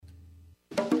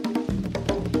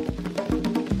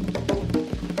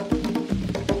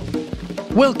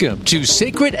Welcome to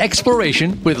Sacred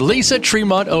Exploration with Lisa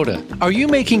Tremont Oda. Are you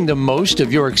making the most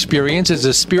of your experience as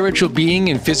a spiritual being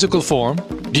in physical form?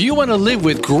 Do you want to live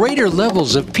with greater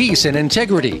levels of peace and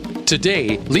integrity?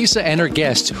 Today, Lisa and her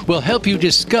guests will help you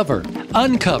discover,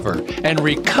 uncover, and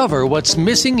recover what's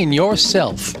missing in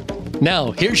yourself.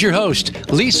 Now, here's your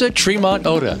host, Lisa Tremont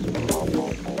Oda.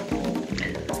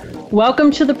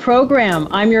 Welcome to the program.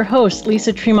 I'm your host,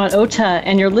 Lisa Tremont Oda,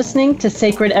 and you're listening to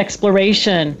Sacred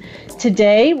Exploration.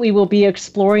 Today, we will be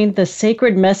exploring the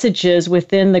sacred messages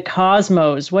within the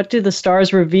cosmos. What do the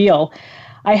stars reveal?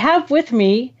 I have with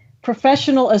me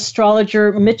professional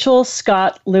astrologer Mitchell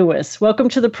Scott Lewis. Welcome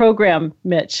to the program,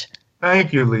 Mitch.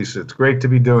 Thank you, Lisa. It's great to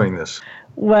be doing this.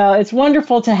 Well, it's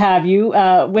wonderful to have you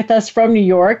with us from New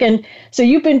York. And so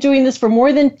you've been doing this for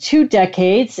more than 2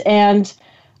 decades, and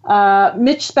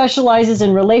Mitch specializes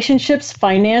in relationships,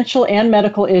 financial, and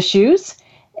medical issues.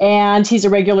 And he's a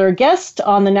regular guest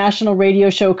on the national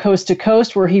radio show Coast to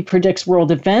Coast, where he predicts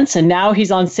world events. And now he's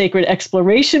on Sacred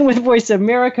Exploration with Voice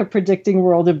America predicting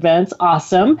world events.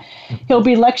 Awesome. He'll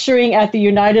be lecturing at the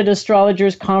United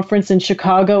Astrologers Conference in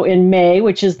Chicago in May,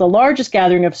 which is the largest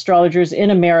gathering of astrologers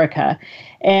in America.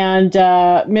 And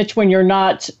Mitch, when you're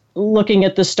not looking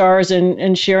at the stars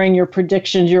and sharing your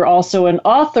predictions, you're also an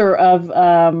author of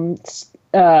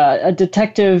a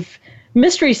detective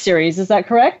mystery series. Is that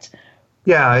correct?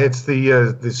 Yeah, it's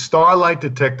the Starlight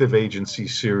Detective Agency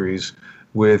series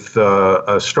with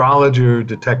astrologer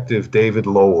detective David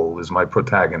Lowell is my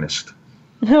protagonist.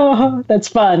 Oh, that's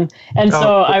fun. And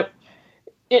so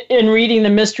in reading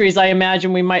the mysteries, I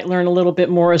imagine we might learn a little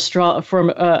bit more from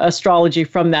astrology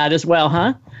from that as well,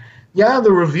 huh? Yeah,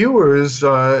 the reviewers,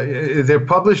 they're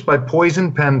published by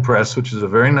Poison Pen Press, which is a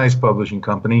very nice publishing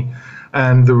company,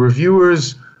 and the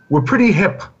reviewers were pretty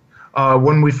hip.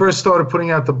 When we first started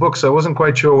putting out the books, I wasn't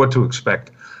quite sure what to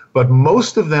expect, but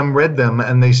most of them read them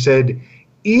and they said,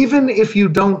 even if you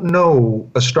don't know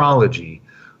astrology,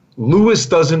 Lewis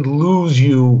doesn't lose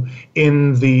you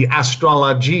in the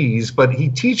astrologies, but he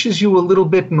teaches you a little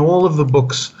bit in all of the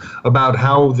books about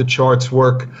how the charts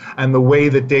work and the way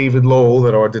that David Lowell,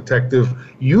 that our detective,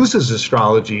 uses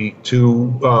astrology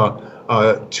to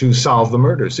solve the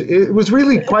murders. It was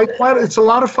really quite it's a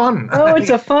lot of fun. Oh, it's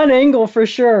a fun angle for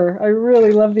sure. I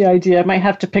really love the idea. I might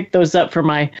have to pick those up for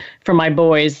my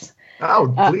boys.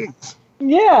 Oh, please.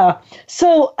 Yeah.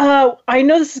 So I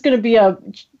know this is going to be a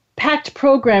packed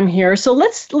program here. So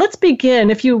let's begin,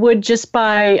 if you would, just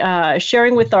by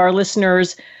sharing with our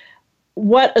listeners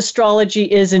what astrology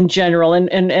is in general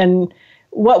and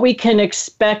what we can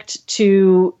expect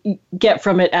to get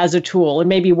from it as a tool, and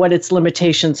maybe what its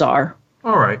limitations are.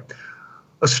 All right.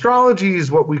 Astrology is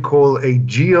what we call a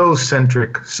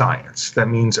geocentric science. That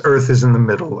means Earth is in the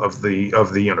middle of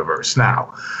the universe.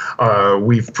 Now,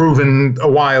 we've proven a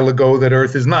while ago that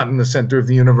Earth is not in the center of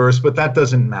the universe, but that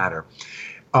doesn't matter.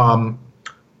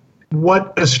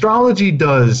 What astrology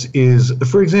does is,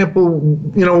 for example,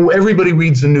 everybody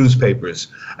reads the newspapers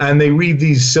and they read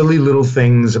these silly little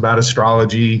things about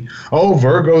astrology. Oh,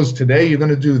 Virgos today, you're going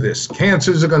to do this.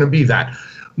 Cancers are going to be that.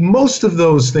 Most of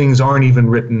those things aren't even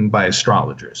written by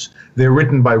astrologers. They're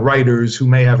written by writers who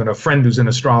may have a friend who's an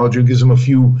astrologer, who gives them a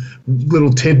few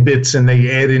little tidbits and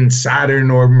they add in Saturn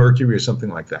or Mercury or something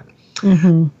like that.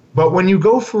 Mm-hmm. But when you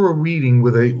go for a reading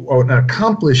with an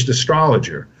accomplished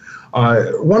astrologer,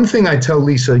 one thing I tell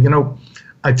Lisa,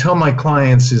 I tell my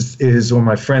clients or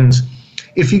my friends,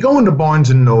 if you go into Barnes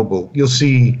 & Noble, you'll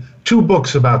see 2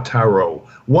 books about tarot,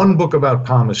 1 book about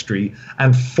palmistry,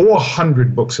 and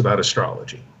 400 books about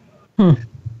astrology.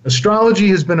 Astrology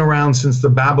has been around since the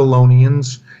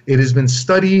Babylonians. It has been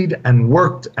studied and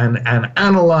worked and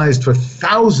analyzed for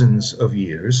thousands of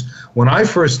years. When I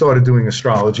first started doing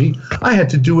astrology, I had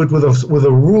to do it with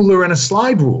a ruler and a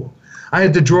slide rule. I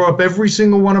had to draw up every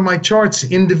single one of my charts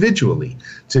individually.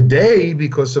 Today,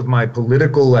 because of my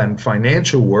political and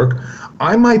financial work,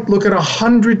 I might look at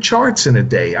 100 charts in a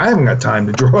day. I haven't got time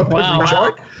to draw up every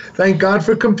chart. Thank God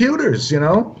for computers,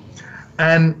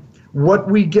 And what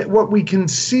we can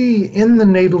see in the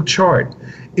natal chart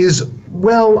is,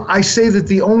 well, I say that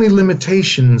the only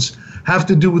limitations have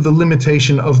to do with the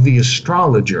limitation of the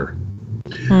astrologer.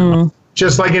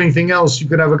 Just like anything else, you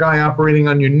could have a guy operating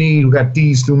on your knee who got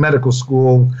D's through medical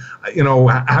school.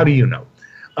 How do you know?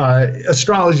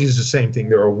 Astrology is the same thing.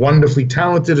 There are wonderfully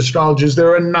talented astrologers.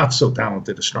 There are not so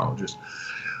talented astrologers.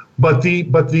 But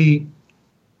the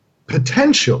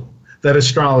potential that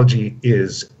astrology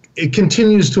is, it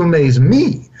continues to amaze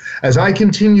me as I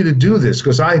continue to do this,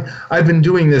 because I've been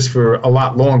doing this for a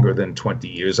lot longer than 20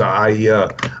 years. I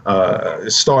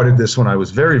started this when I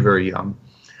was very, very young.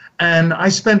 And I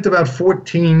spent about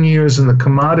 14 years in the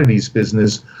commodities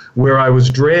business, where I was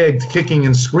dragged kicking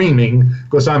and screaming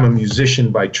because I'm a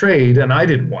musician by trade, and I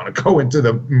didn't want to go into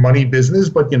the money business.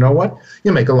 But you know what?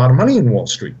 You make a lot of money in Wall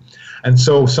Street. And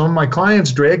so some of my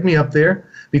clients dragged me up there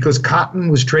because cotton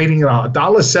was trading at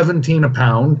 $1.17 a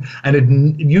pound, and it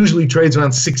usually trades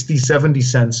around 60, 70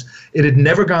 cents. It had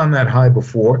never gone that high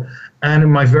before. And in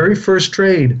my very first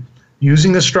trade,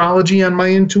 using astrology and my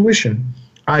intuition,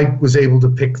 I was able to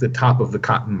pick the top of the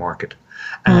cotton market.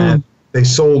 And they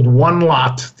sold one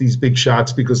lot, these big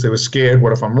shots, because they were scared,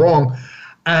 what if I'm wrong?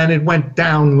 And it went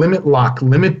down,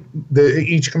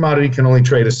 each commodity can only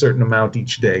trade a certain amount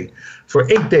each day. For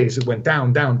 8 days, it went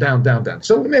down, down, down, down, down.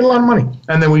 So we made a lot of money.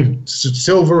 And then we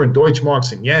silver and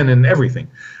Deutschmarks and yen and everything,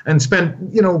 and spent,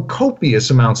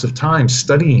 copious amounts of time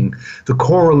studying the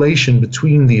correlation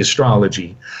between the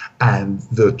astrology and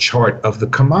the chart of the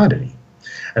commodity.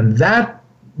 And that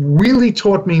really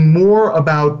taught me more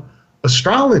about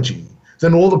astrology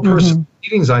than all the personal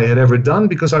readings I had ever done,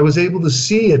 because I was able to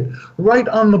see it right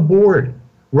on the board.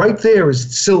 Right there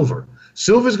is silver.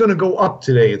 Silver's going to go up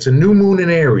today. It's a new moon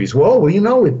in Aries. Well,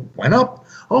 it went up.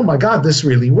 Oh my God, this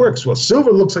really works. Well,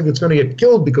 silver looks like it's going to get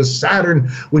killed because Saturn,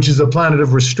 which is the planet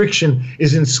of restriction,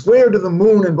 is in square to the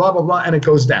moon and blah, blah, blah, and it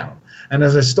goes down. And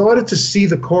as I started to see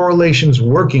the correlations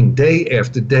working day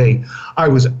after day, I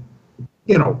was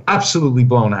absolutely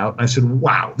blown out. And I said,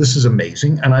 wow, this is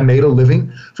amazing. And I made a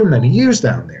living for many years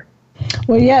down there.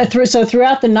 Well, yeah. So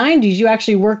throughout the 90s, you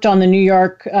actually worked on the New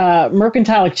York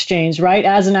Mercantile Exchange, right,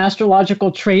 as an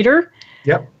astrological trader?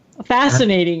 Yep.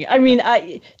 Fascinating. I mean,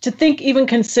 to even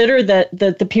consider that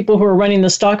the people who are running the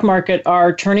stock market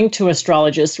are turning to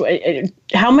astrologists.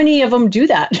 How many of them do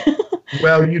that?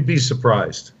 Well, you'd be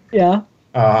surprised. Yeah.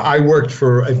 I worked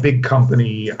for a big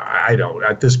company.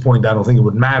 At this point, I don't think it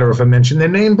would matter if I mentioned their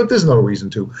name, but there's no reason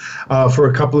to, for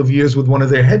a couple of years with one of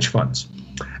their hedge funds.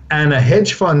 And a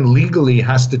hedge fund legally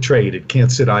has to trade. It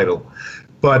can't sit idle,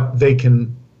 but they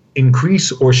can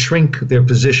increase or shrink their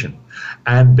position.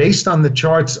 And based on the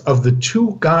charts of the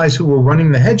two guys who were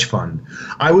running the hedge fund,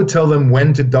 I would tell them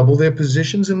when to double their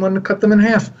positions and when to cut them in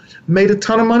half. Made a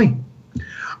ton of money.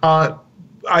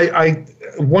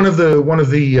 One of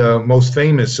the most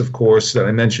famous, of course, that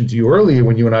I mentioned to you earlier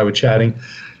when you and I were chatting,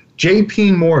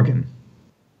 J.P. Morgan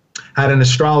had an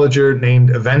astrologer named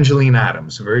Evangeline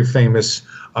Adams, a very famous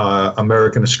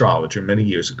American astrologer many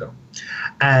years ago.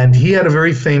 And he had a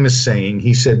very famous saying.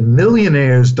 He said,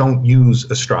 millionaires don't use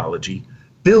astrology,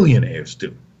 billionaires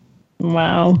do.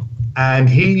 Wow. And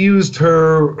he used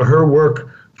her work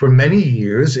for many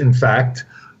years. In fact,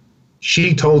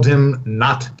 she told him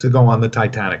not to go on the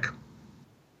Titanic.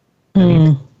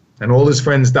 And all his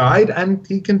friends died, and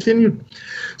he continued.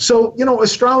 So,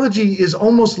 astrology is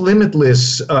almost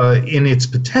limitless in its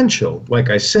potential,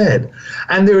 like I said.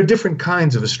 And there are different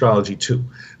kinds of astrology, too.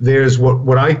 There's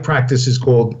what I practice is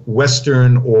called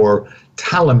Western or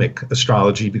Ptolemaic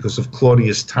astrology, because of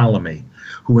Claudius Ptolemy,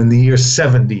 who in the year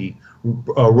 70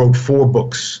 wrote 4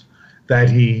 books that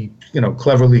he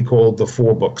cleverly called the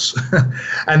 4 books.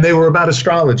 And they were about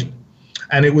astrology.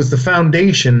 And it was the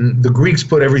foundation. The Greeks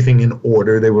put everything in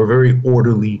order. They were very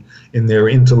orderly in their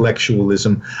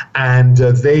intellectualism. And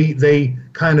they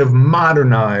kind of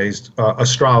modernized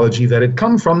astrology that had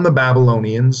come from the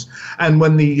Babylonians. And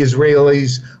when the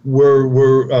Israelis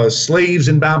were slaves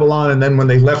in Babylon, and then when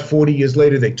they left 40 years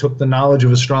later, they took the knowledge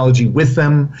of astrology with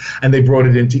them, and they brought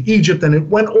it into Egypt, and it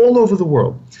went all over the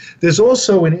world. There's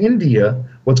also in India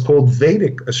what's called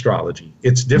Vedic astrology.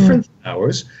 It's different than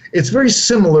ours. It's very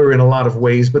similar in a lot of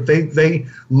ways, but they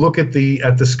look at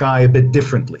the sky a bit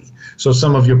differently. So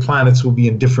some of your planets will be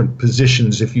in different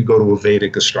positions if you go to a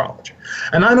Vedic astrologer.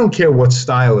 And I don't care what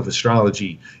style of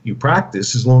astrology you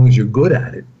practice, as long as you're good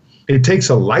at it. It takes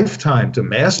a lifetime to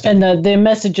master. And the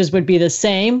messages would be the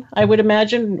same, I would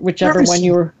imagine, whichever one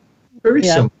you were. Very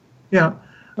similar. Yeah.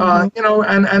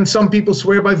 And some people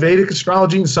swear by Vedic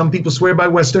astrology, and some people swear by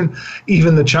Western.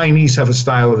 Even the Chinese have a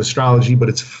style of astrology, but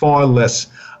it's far less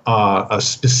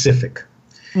specific.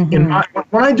 When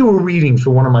I do a reading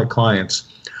for one of my clients,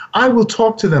 I will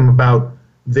talk to them about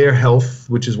their health,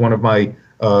 which is one of my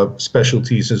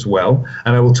specialties as well,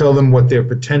 and I will tell them what their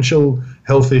potential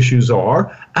health issues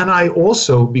are. And I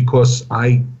also, because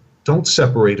I don't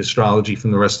separate astrology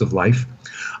from the rest of life,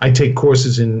 I take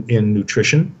courses in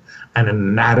nutrition and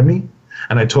anatomy,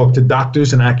 and I talk to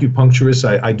doctors and acupuncturists.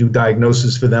 I do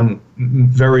diagnosis for them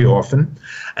very often.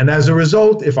 And as a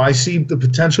result, if I see the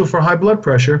potential for high blood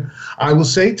pressure, I will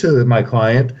say to my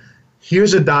client,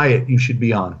 here's a diet you should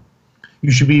be on.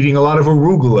 You should be eating a lot of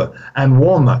arugula and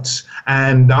walnuts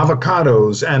and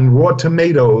avocados and raw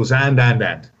tomatoes and.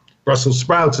 Brussels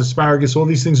sprouts, asparagus, all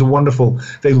these things are wonderful.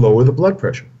 They lower the blood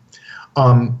pressure.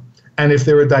 And if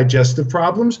there are digestive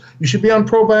problems, you should be on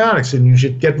probiotics, and you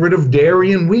should get rid of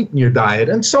dairy and wheat in your diet,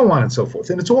 and so on and so forth.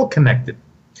 And it's all connected.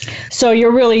 So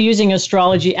you're really using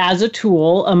astrology as a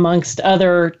tool amongst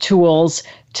other tools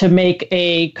to make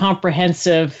a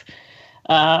comprehensive,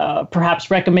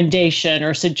 perhaps recommendation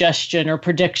or suggestion or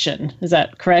prediction. Is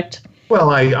that correct?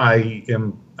 Well,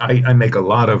 I make a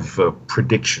lot of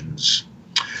predictions.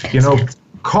 You know,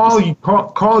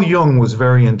 Carl Jung was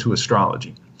very into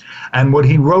astrology. And what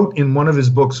he wrote in one of his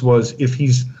books was, if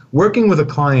he's working with a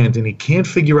client and he can't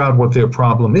figure out what their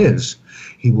problem is,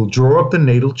 he will draw up the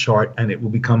natal chart and it will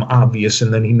become obvious,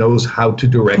 and then he knows how to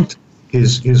direct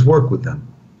his work with them.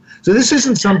 So this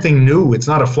isn't something new. It's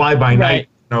not a fly-by-night,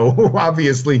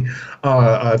 obviously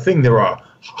thing. There are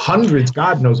hundreds,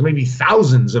 God knows, maybe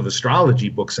thousands of astrology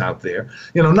books out there.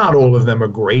 Not all of them are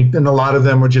great, and a lot of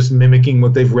them are just mimicking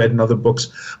what they've read in other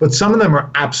books. But some of them are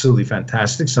absolutely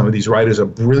fantastic. Some of these writers are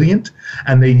brilliant,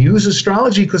 and they use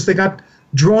astrology because they got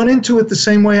drawn into it the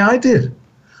same way I did.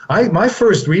 My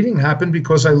first reading happened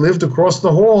because I lived across the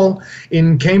hall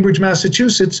in Cambridge,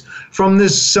 Massachusetts, from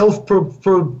this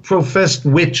self-professed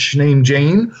witch named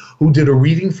Jane, who did a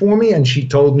reading for me, and she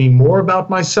told me more about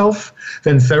myself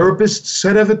than therapists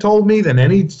had ever told me, than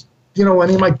any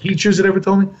of my teachers had ever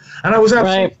told me, and I was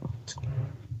absolutely. Right.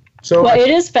 So it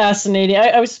is fascinating.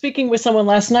 I was speaking with someone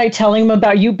last night, telling him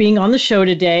about you being on the show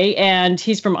today, and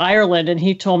he's from Ireland, and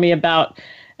he told me about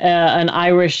an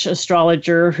Irish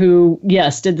astrologer who,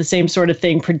 yes, did the same sort of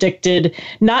thing, predicted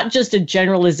not just a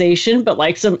generalization, but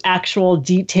like some actual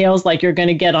details, like you're going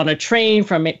to get on a train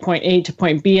from point A to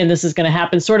point B, and this is going to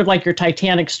happen, sort of like your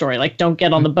Titanic story, like don't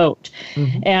get on the boat.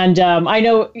 Mm-hmm. And I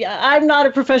know I'm not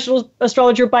a professional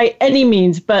astrologer by any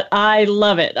means, but I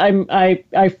love it.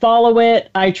 I follow it.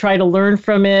 I try to learn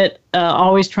from it,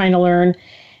 always trying to learn.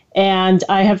 And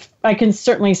I can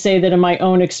certainly say that in my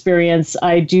own experience,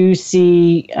 I do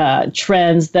see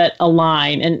trends that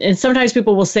align. And sometimes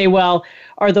people will say, well,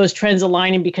 are those trends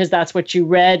aligning because that's what you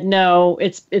read? No,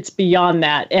 it's beyond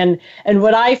that. And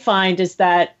what I find is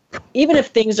that even if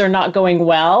things are not going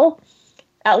well,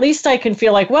 at least I can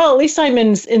feel like, well, at least I'm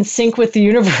in sync with the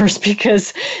universe,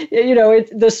 because,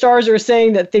 the stars are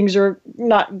saying that things are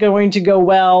not going to go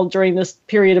well during this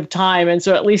period of time. And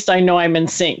so at least I know I'm in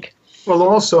sync. Well,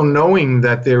 also knowing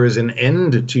that there is an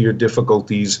end to your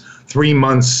difficulties, 3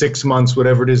 months, 6 months,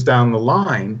 whatever it is down the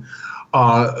line.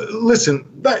 Listen,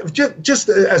 just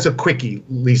as a quickie,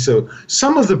 Lisa,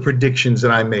 some of the predictions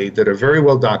that I made that are very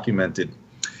well documented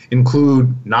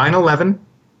include 9/11,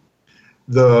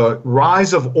 the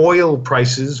rise of oil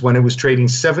prices when it was trading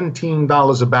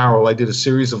 $17 a barrel. I did a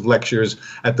series of lectures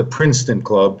at the Princeton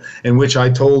Club in which I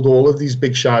told all of these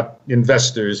big shot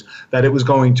investors that it was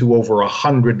going to over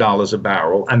 $100 a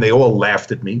barrel, and they all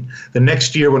laughed at me. The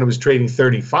next year when it was trading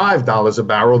 $35 a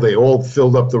barrel, they all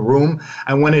filled up the room.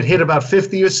 And when it hit about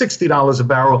 $50 or $60 a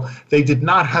barrel, they did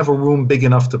not have a room big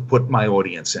enough to put my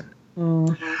audience in.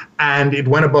 Mm-hmm. And it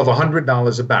went above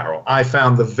 $100 a barrel. I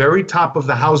found the very top of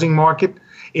the housing market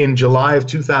in July of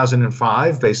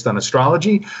 2005 based on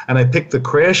astrology, and I picked the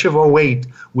crash of '08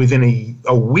 within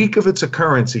a week of its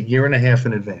occurrence, a year and a half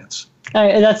in advance.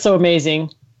 That's so amazing.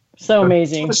 So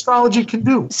amazing. That's what astrology can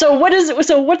do. So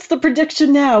what's the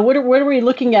prediction now? What are we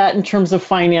looking at in terms of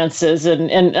finances?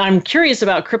 And I'm curious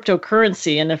about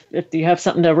cryptocurrency, and if you have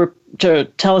something to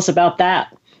tell us about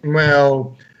that.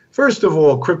 Well, first of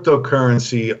all,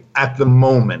 cryptocurrency at the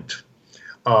moment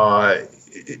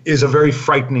is a very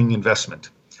frightening investment.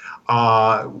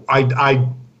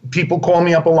 People call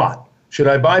me up a lot. Should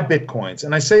I buy Bitcoins?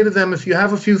 And I say to them, if you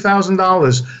have a few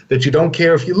 $1,000s that you don't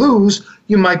care if you lose,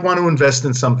 you might want to invest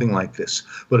in something like this.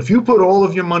 But if you put all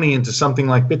of your money into something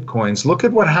like Bitcoins, look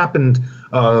at what happened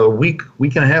a week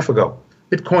and a half ago.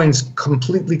 Bitcoins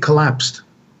completely collapsed.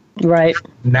 Right.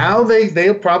 Now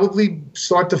they'll probably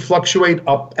start to fluctuate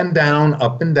up and down.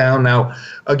 Now,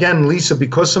 again, Lisa,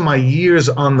 because of my years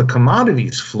on the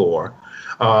commodities floor,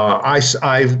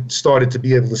 I've started to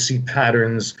be able to see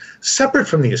patterns separate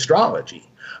from the astrology.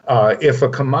 If a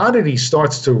commodity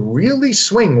starts to really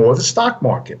swing, or the stock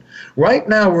market, right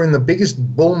now we're in the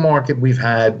biggest bull market we've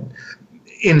had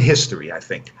in history, I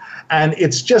think. And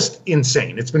it's just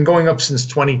insane. It's been going up since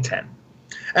 2010.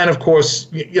 And of course,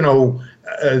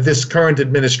 this current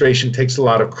administration takes a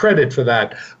lot of credit for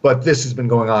that, but this has been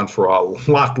going on for a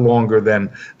lot longer than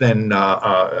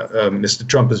Mr.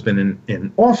 Trump has been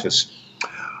in office.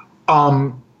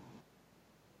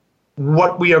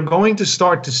 What we are going to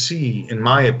start to see, in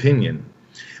my opinion,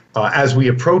 as we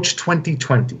approach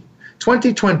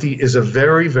 2020 is a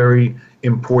very, very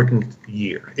important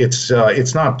year. It's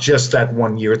not just that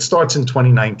 1 year. It starts in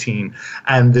 2019,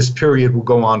 and this period will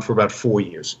go on for about 4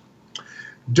 years.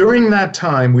 During that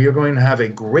time, we are going to have a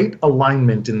great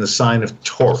alignment in the sign of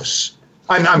Taurus.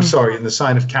 I'm sorry, in the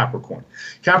sign of Capricorn.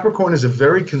 Capricorn is a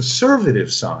very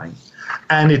conservative sign,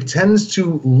 and it tends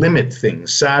to limit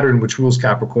things. Saturn, which rules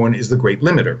Capricorn, is the great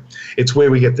limiter. It's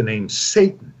where we get the name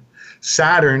Satan.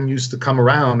 Saturn used to come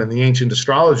around, and the ancient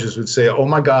astrologers would say, oh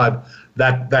my God,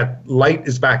 that light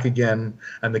is back again,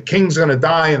 and the king's going to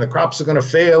die, and the crops are going to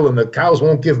fail, and the cows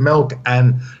won't give milk.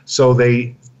 And so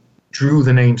they drew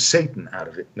the name Satan out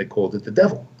of it, and they called it the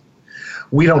devil.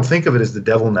 We don't think of it as the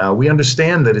devil now. We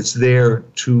understand that it's there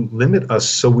to limit us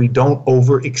so we don't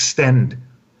overextend.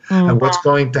 Mm-hmm. And what's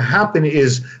going to happen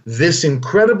is this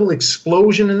incredible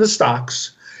explosion in the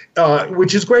stocks,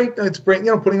 which is great. It's putting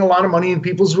a lot of money in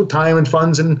people's retirement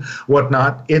funds and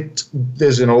whatnot.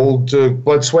 There's an old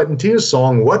Blood, Sweat, and Tears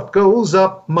song, what goes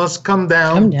up must come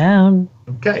down. Come down.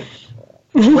 Okay.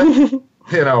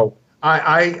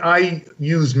 I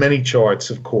use many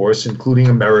charts, of course, including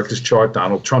America's chart,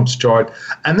 Donald Trump's chart,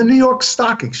 and the New York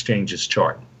Stock Exchange's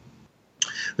chart.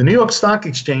 The New York Stock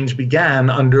Exchange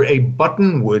began under a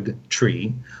buttonwood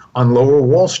tree on Lower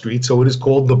Wall Street, so it is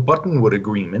called the Buttonwood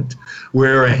Agreement,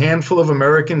 where a handful of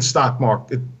American stock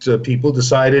market people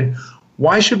decided,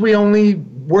 why should we only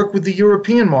work with the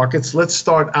European markets? Let's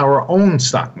start our own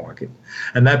stock market.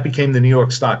 And that became the New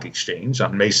York Stock Exchange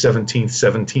on May 17th,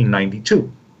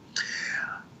 1792.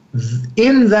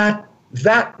 In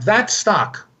that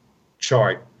stock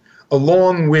chart,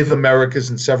 along with America's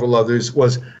and several others,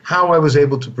 was how I was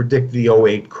able to predict the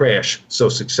 2008 crash so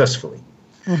successfully.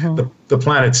 Mm-hmm. The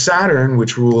planet Saturn,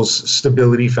 which rules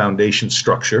stability, foundation,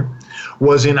 structure,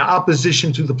 was in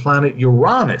opposition to the planet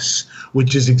Uranus,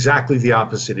 which is exactly the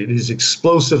opposite. It is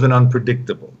explosive and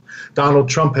unpredictable. Donald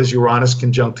Trump has Uranus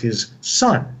conjunct his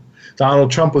sun.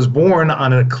 Donald Trump was born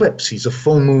on an eclipse. He's a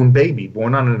full moon baby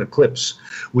born on an eclipse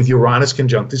with Uranus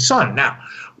conjunct his sun. Now,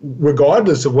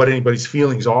 regardless of what anybody's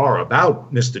feelings are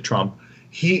about Mr. Trump,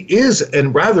 he is a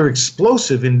rather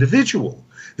explosive individual.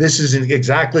 This is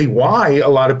exactly why a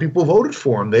lot of people voted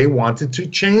for him. They wanted to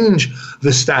change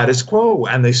the status quo,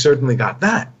 and they certainly got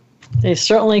that. They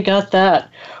certainly got that.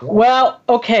 Well,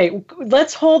 okay,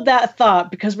 let's hold that thought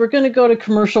because we're going to go to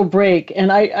commercial break,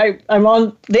 and I'm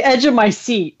on the edge of my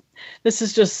seat. This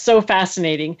is just so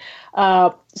fascinating.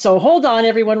 So hold on,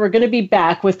 everyone. We're going to be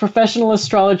back with professional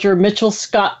astrologer Mitchell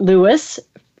Scott Lewis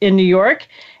in New York.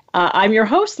 I'm your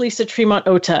host, Lisa Tremont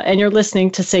Ota, and you're listening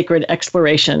to Sacred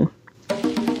Exploration.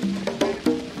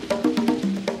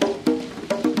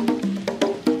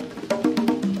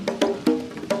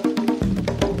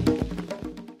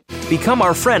 Become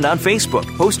our friend on Facebook.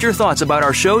 Post your thoughts about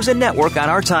our shows and network on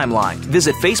our timeline.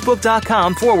 Visit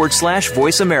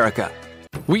facebook.com/Voice America.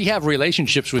 We have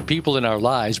relationships with people in our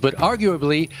lives, but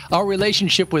arguably our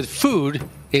relationship with food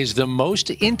is the most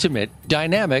intimate,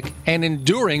 dynamic, and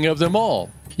enduring of them all.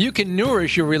 You can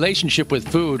nourish your relationship with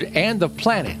food and the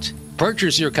planet.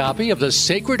 Purchase your copy of The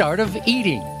Sacred Art of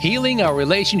Eating, Healing Our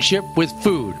Relationship with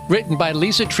Food, written by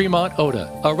Lisa Tremont Ota.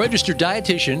 A registered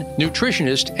dietitian,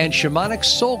 nutritionist, and shamanic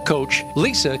soul coach,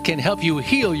 Lisa can help you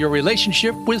heal your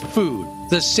relationship with food.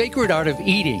 The Sacred Art of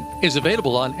Eating is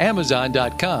available on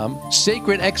Amazon.com,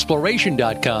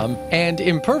 sacredexploration.com, and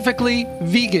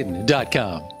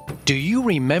imperfectlyvegan.com. Do you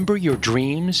remember your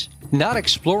dreams? Not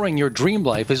exploring your dream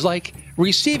life is like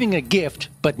receiving a gift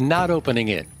but not opening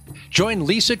it. Join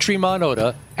Lisa Tremont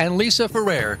Ota and Lisa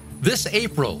Ferrer this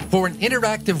April for an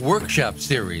interactive workshop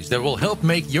series that will help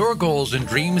make your goals and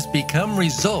dreams become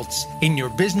results in your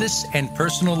business and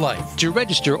personal life. To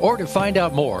register or to find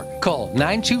out more, call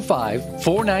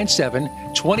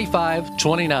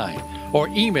 925-497-2529 or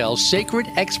email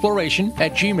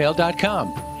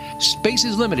sacredexploration@gmail.com. Space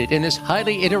is limited in this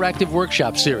highly interactive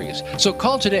workshop series, so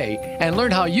call today and learn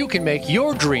how you can make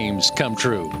your dreams come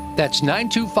true. That's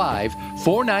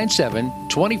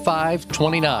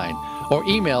 925-497-2529 or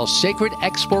email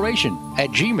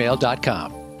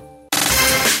sacredexploration@gmail.com.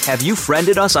 Have you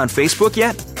friended us on Facebook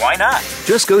yet? Why not?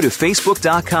 Just go to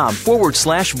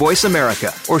facebook.com/Voice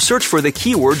America or search for the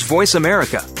keywords Voice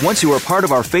America. Once you are part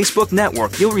of our Facebook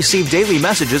network, you'll receive daily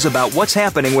messages about what's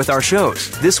happening with our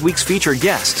shows, this week's featured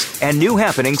guests, and new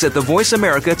happenings at the Voice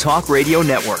America Talk Radio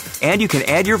Network. And you can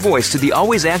add your voice to the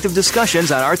always active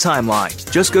discussions on our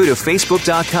timeline. Just go to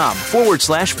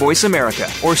facebook.com/Voice America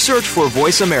or search for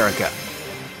Voice America.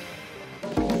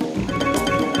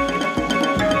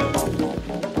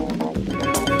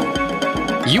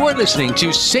 You are listening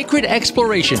to Sacred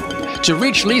Exploration. To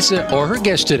reach Lisa or her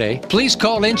guest today, please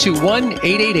call into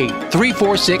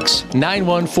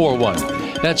 1-888-346-9141.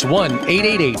 That's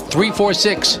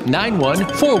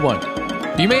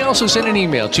 1-888-346-9141. You may also send an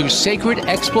email to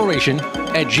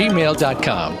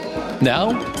sacredexploration@gmail.com.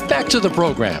 Now, back to the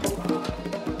program.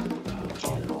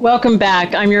 Welcome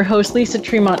back. I'm your host, Lisa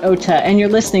Tremont Ota, and you're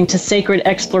listening to Sacred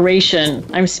Exploration.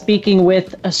 I'm speaking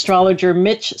with astrologer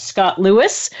Mitch Scott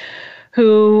Lewis,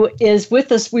 who is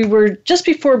with us. We were just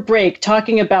before break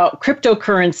talking about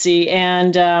cryptocurrency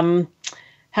and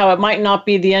how it might not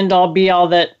be the end-all be-all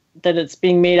that it's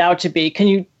being made out to be. Can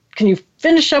you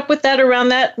finish up with that around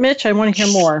that, Mitch? I want to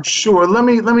hear more. Sure. Let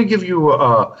me give you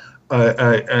an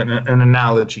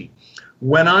analogy.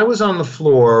 When I was on the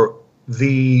floor,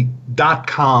 the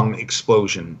 .com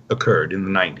explosion occurred in the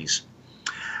 90s.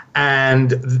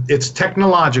 And it's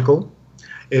technological.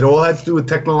 It all had to do with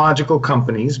technological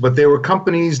companies, but there were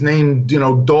companies named,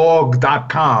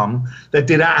 dog.com that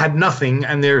had nothing,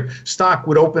 and their stock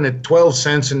would open at 12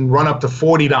 cents and run up to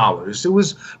 $40. It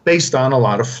was based on a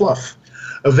lot of fluff.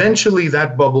 Eventually,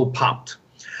 that bubble popped.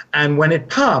 And when it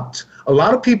popped, a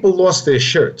lot of people lost their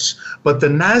shirts, but the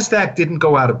NASDAQ didn't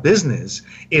go out of business.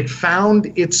 It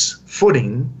found its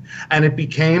footing, and it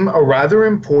became a rather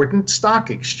important stock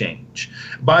exchange.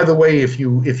 By the way, if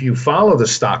you follow the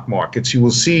stock markets, you will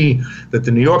see that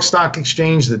the New York Stock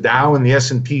Exchange, the Dow, and the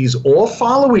S&Ps all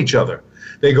follow each other.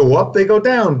 They go up, they go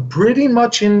down, pretty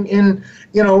much in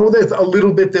there's a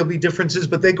little bit, there'll be differences,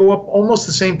 but they go up almost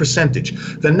the same percentage.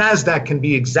 The NASDAQ can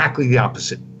be exactly the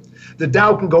opposite. The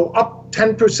Dow can go up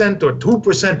 10% or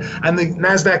 2%, and the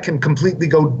NASDAQ can completely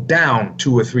go down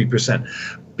 2 or 3%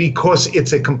 because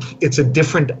it's a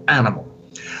different animal.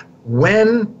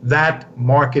 When that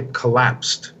market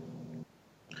collapsed,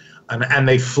 and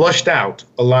they flushed out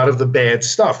a lot of the bad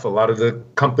stuff, a lot of the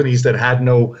companies that had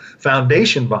no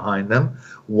foundation behind them,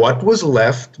 what was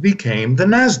left became the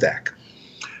NASDAQ.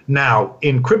 Now,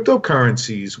 in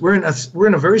cryptocurrencies, we're in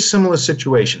a very similar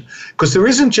situation because there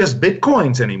isn't just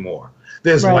Bitcoins anymore.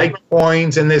 There's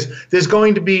Litecoins, and there's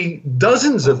going to be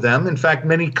dozens of them. In fact,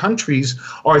 many countries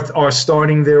are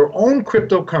starting their own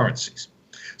cryptocurrencies.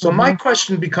 So my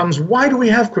question becomes, why do we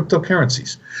have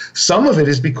cryptocurrencies? Some of it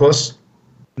is because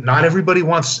not everybody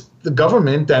wants the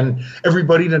government and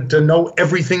everybody to know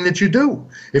everything that you do.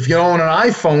 If you own an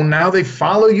iPhone now, they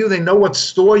follow you. They know what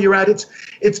store you're at.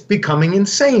 It's becoming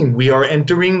insane. We are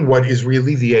entering what is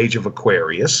really the age of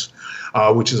Aquarius,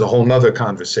 which is a whole nother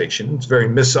conversation. It's very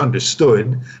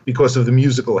misunderstood because of the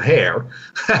musical Hair.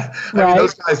 I mean,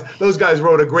 those guys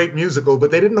wrote a great musical, but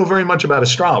they didn't know very much about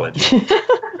astrology.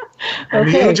 And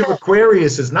the age of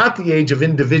Aquarius is not the age of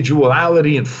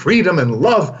individuality and freedom and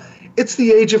love. It's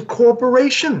the age of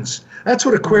corporations. That's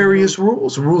what Aquarius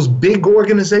rules big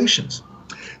organizations.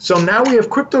 So now we have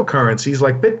cryptocurrencies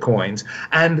like Bitcoins.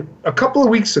 And a couple of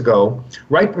weeks ago,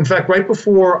 right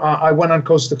before I went on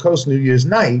Coast to Coast New Year's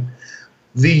night,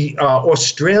 the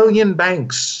Australian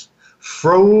banks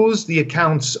froze the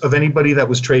accounts of anybody that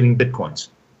was trading Bitcoins.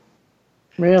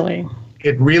 Really?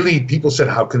 People said,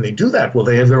 how can they do that? Well,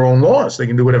 they have their own laws. They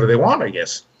can do whatever they want, I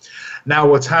guess. Now,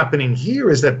 what's happening here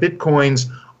is that Bitcoins,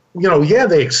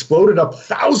 they exploded up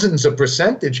thousands of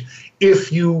percentage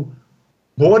if you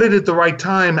bought it at the right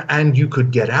time and you could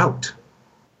get out.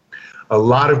 A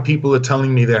lot of people are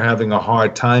telling me they're having a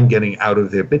hard time getting out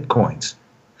of their Bitcoins.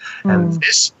 And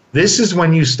this is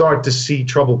when you start to see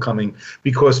trouble coming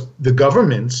because the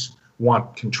governments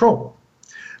want control.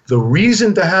 The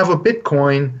reason to have a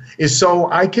Bitcoin is so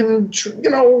I can,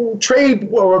 trade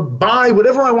or buy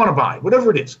whatever I want to buy, whatever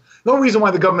it is. No reason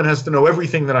why the government has to know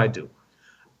everything that I do.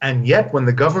 And yet, when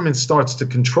the government starts to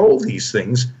control these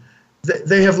things,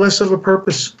 they have less of a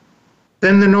purpose.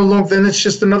 Then they're no longer. Then it's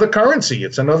just another currency.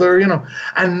 It's another,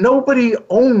 And nobody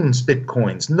owns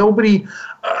Bitcoins. Nobody,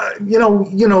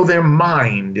 their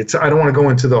mind. I don't want to go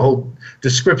into the whole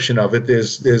description of it.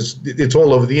 It's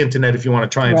all over the internet if you want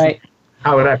to try and figure out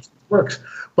how it actually works.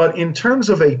 But in terms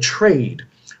of a trade,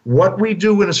 what we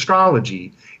do in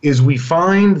astrology is we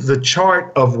find the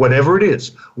chart of whatever it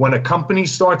is. When a company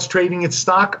starts trading its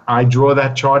stock, I draw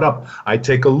that chart up. I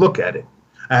take a look at it,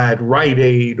 at Rite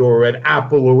Aid or at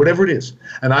Apple or whatever it is.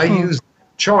 And I use the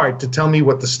chart to tell me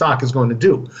what the stock is going to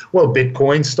do. Well,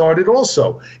 Bitcoin started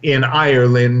also in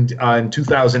Ireland in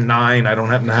 2009. I don't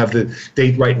happen to have the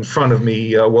date right in front of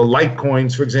me.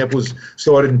 Litecoins, for example, was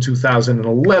started in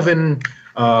 2011.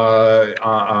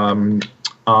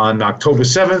 On October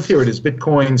 7th, here it is,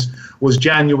 Bitcoins was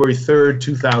January 3rd,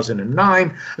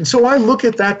 2009. And so I look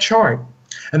at that chart,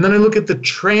 and then I look at the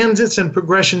transits and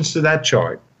progressions to that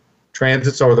chart.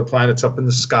 Transits are the planets up in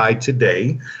the sky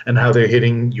today and how they're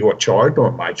hitting your chart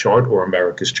or my chart or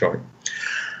America's chart.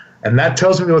 And that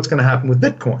tells me what's going to happen with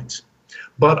Bitcoins.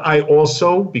 But I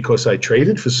also, because I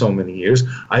traded for so many years,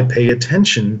 I pay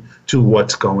attention to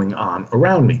what's going on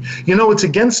around me. You know, it's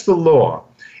against the law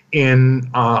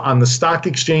on the stock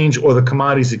exchange or the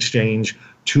commodities exchange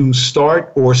to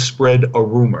start or spread a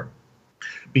rumor,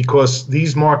 because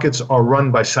these markets are run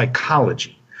by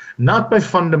psychology, not by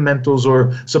fundamentals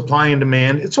or supply and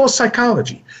demand. It's all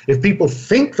psychology. If people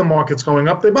think the market's going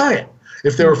up, they buy it.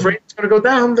 If they're afraid it's going to go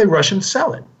down, they rush and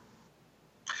sell it.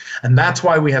 And that's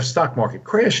why we have stock market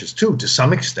crashes too, to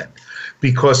some extent,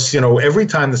 because, you know, every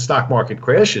time the stock market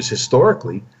crashes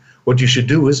historically, what you should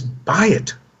do is buy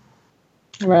it.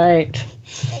 Right.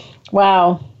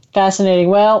 Wow. Fascinating.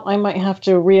 Well, I might have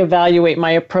to reevaluate my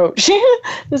approach.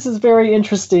 This is very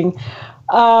interesting.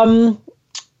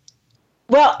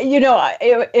 Well, you know,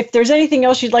 if there's anything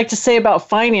else you'd like to say about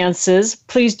finances,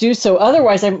 please do so.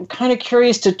 Otherwise, I'm kind of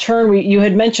curious to turn. You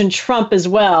had mentioned Trump as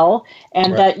well,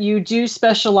 and that you do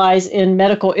specialize in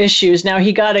medical issues. Now,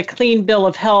 he got a clean bill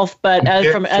of health, but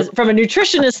from a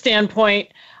nutritionist standpoint,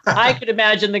 I could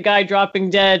imagine the guy dropping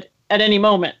dead at any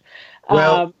moment.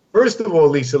 Well, first of all,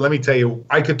 Lisa, let me tell you,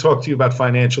 I could talk to you about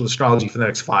financial astrology for the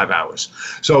next 5 hours.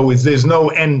 So there's no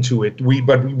end to it.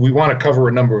 But we want to cover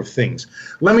a number of things.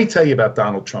 Let me tell you about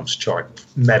Donald Trump's chart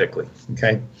medically,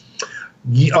 okay?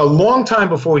 A long time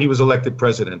before he was elected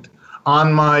president,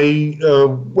 on my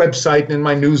website and in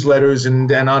my newsletters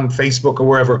and on Facebook or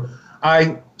wherever,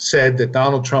 I said that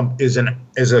Donald Trump is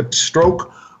a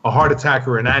stroke, a heart attack,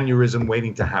 or an aneurysm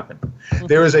waiting to happen.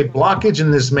 There is a blockage in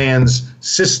this man's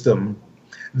system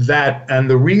and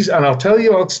the reason, and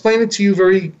I'll explain it to you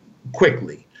very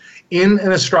quickly. In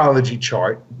an astrology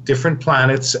chart, different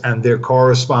planets and their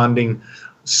corresponding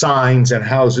signs and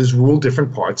houses rule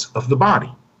different parts of the body.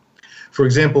 For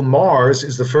example, Mars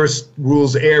is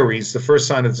rules Aries, the first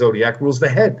sign of the zodiac, rules the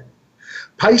head.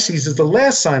 Pisces is the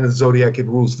last sign of the zodiac, it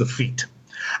rules the feet.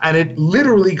 And it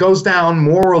literally goes down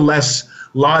more or less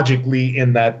logically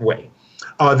in that way.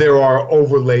 There are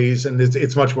overlays, and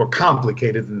it's much more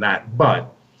complicated than that.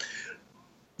 But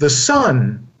the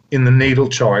sun in the natal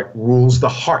chart rules the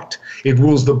heart. It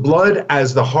rules the blood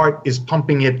as the heart is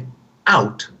pumping it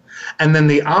out. And then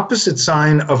the opposite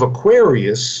sign of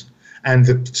Aquarius and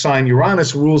the sign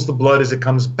Uranus rules the blood as it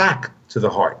comes back to the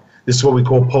heart. This is what we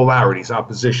call polarities,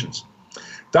 oppositions.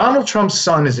 Donald Trump's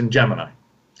sun is in Gemini.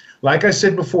 Like I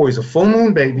said before, he's a full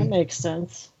moon baby. That makes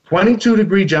sense.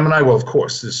 22-degree Gemini. Well, of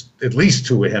course, there's at least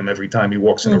two of him every time he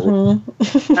walks in a room.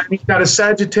 And he's got a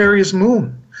Sagittarius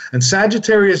moon. And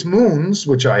Sagittarius moons,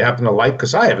 which I happen to like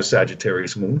because I have a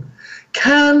Sagittarius moon,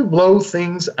 can blow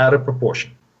things out of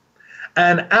proportion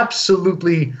and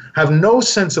absolutely have no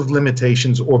sense of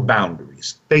limitations or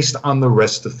boundaries based on the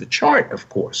rest of the chart, of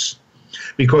course.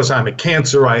 Because I'm a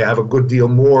Cancer, I have a good deal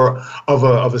more of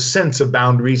a sense of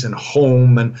boundaries and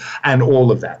home and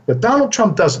all of that. But Donald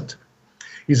Trump doesn't.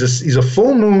 He's a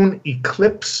full moon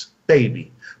eclipse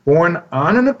baby, born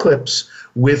on an eclipse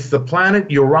with the planet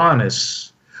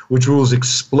Uranus, which rules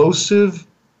explosive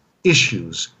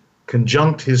issues,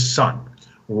 conjunct his sun.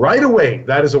 Right away,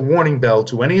 that is a warning bell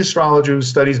to any astrologer who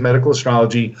studies medical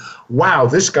astrology. Wow,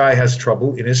 this guy has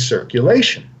trouble in his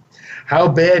circulation. How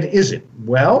bad is it?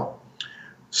 Well,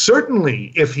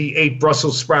 certainly if he ate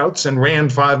Brussels sprouts and ran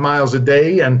 5 miles a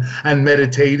day and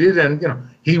meditated, and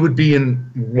he would be in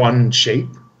one shape.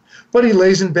 But he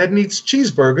lays in bed and eats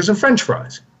cheeseburgers and French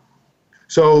fries.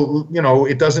 So,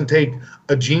 it doesn't take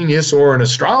a genius or an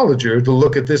astrologer to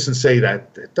look at this and say that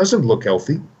it doesn't look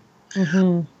healthy.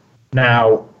 Mm-hmm.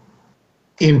 Now,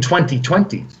 in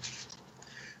 2020,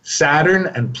 Saturn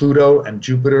and Pluto and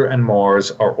Jupiter and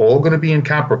Mars are all going to be in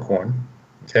Capricorn,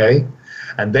 okay?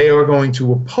 And they are going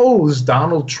to oppose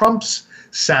Donald Trump's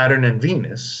Saturn and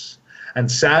Venus.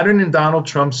 And Saturn in Donald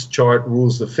Trump's chart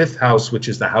rules the 5th house, which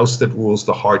is the house that rules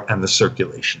the heart and the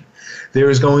circulation. There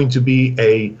is going to be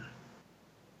a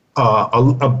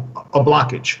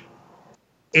blockage.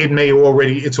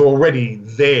 It's already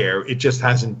there. It just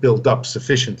hasn't built up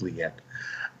sufficiently yet.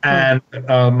 And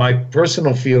my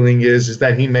personal feeling is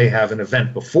that he may have an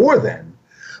event before then,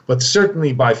 but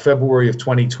certainly by February of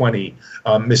 2020,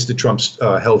 Mr. Trump's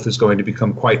health is going to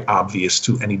become quite obvious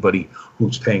to anybody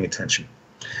who's paying attention.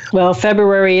 Well,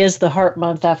 February is the heart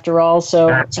month after all, so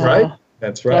that's right.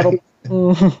 That's right.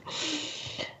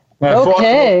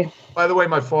 Okay. By the way,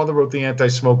 my father wrote the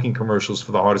anti-smoking commercials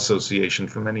for the Heart Association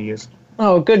for many years.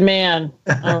 Oh, good man.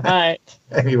 All right.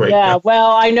 Anyway. Yeah,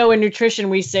 well, I know in nutrition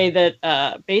we say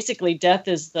that basically death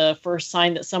is the first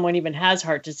sign that someone even has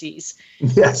heart disease.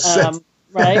 Yes.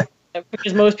 Right?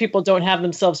 Because most people don't have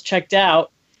themselves checked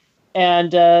out,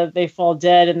 and they fall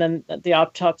dead, and then the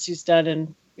autopsy's done,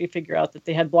 and we figure out that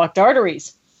they had blocked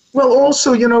arteries. Well,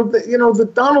 also,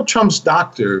 the Donald Trump's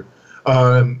doctor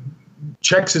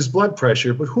checks his blood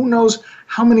pressure, but who knows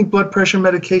how many blood pressure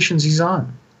medications he's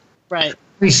on? Right. How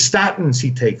many statins he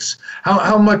takes?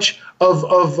 How much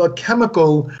of a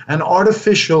chemical and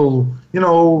artificial,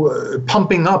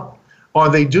 pumping up are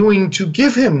they doing to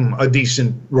give him a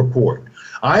decent report?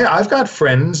 I've got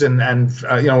friends and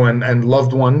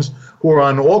loved ones who are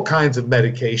on all kinds of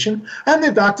medication, and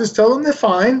their doctors tell them they're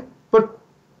fine. But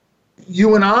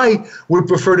you and I would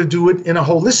prefer to do it in a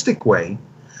holistic way,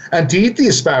 and to eat the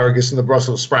asparagus and the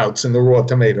Brussels sprouts and the raw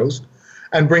tomatoes,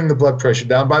 and bring the blood pressure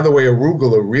down. By the way,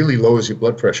 arugula really lowers your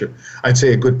blood pressure. I'd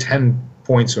say a good 10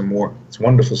 points or more. It's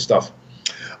wonderful stuff.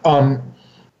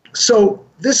 So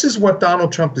this is what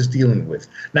Donald Trump is dealing with.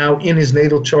 Now, in his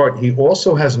natal chart, he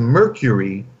also has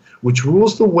Mercury, which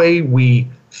rules the way we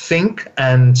think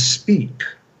and speak,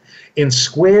 in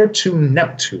square to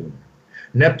Neptune.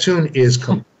 Neptune is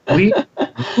complete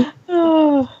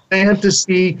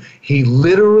fantasy. He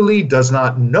literally does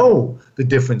not know the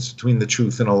difference between the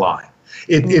truth and a lie.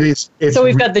 It's so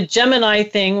we've got the Gemini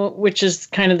thing, which is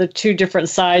kind of the two different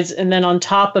sides, and then on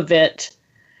top of it,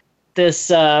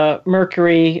 this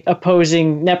Mercury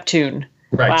opposing Neptune.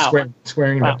 Right, wow.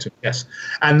 squaring wow. Neptune, yes.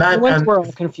 And we're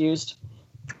all confused.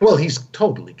 Well, he's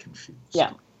totally confused.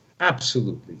 Yeah.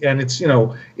 Absolutely. And it's,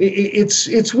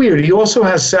 it's weird. He also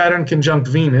has Saturn conjunct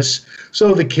Venus,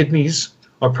 so the kidneys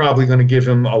are probably going to give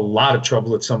him a lot of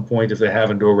trouble at some point if they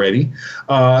haven't already.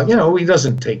 He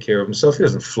doesn't take care of himself. He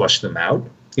doesn't flush them out.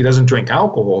 He doesn't drink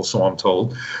alcohol, so I'm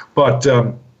told. But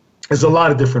there's a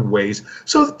lot of different ways.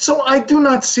 So I do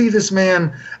not see this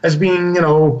man as being,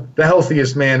 the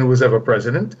healthiest man who was ever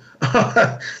president,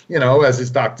 as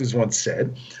his doctors once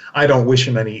said. I don't wish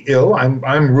him any ill.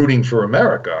 I'm rooting for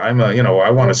America. I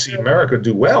want to see America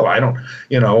do well.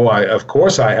 Of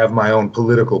course I have my own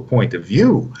political point of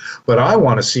view, but I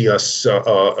want to see us,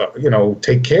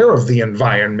 take care of the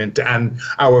environment and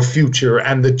our future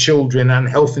and the children and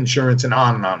health insurance and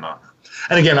on and on and on.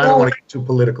 And again, I don't want to get too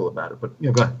political about it, but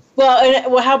go ahead.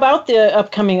 Well, how about the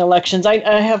upcoming elections? I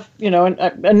have,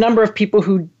 a number of people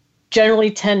who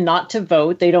generally tend not to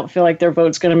vote. They don't feel like their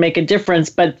vote's going to make a difference,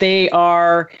 but they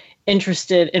are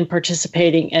interested in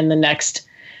participating in the next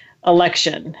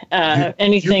election.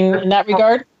 Anything in that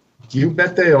regard? You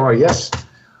bet they are, yes.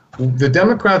 The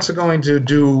Democrats are going to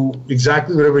do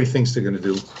exactly what everybody thinks they're going to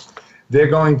do. They're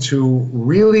going to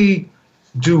really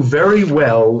do very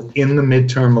well in the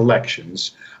midterm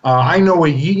elections. I know a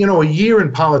year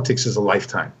in politics is a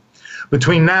lifetime.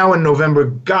 Between now and November,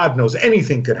 God knows,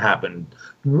 anything could happen.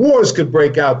 Wars could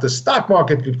break out. The stock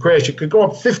market could crash. It could go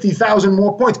up 50,000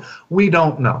 more points. We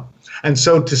don't know. And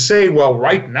so to say, well,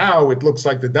 right now it looks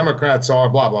like the Democrats are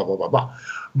blah, blah, blah, blah, blah.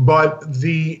 But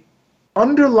the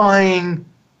underlying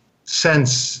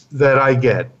sense that I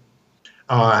get,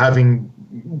 having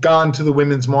gone to the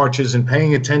women's marches and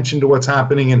paying attention to what's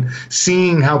happening and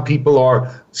seeing how people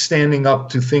are standing up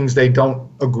to things they don't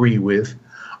agree with,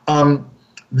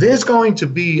 there's going to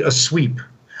be a sweep,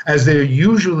 as there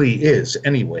usually is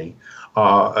anyway.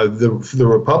 The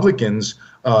Republicans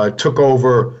took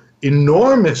over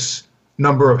enormous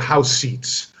number of House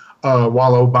seats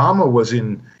while Obama was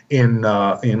in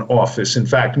office. In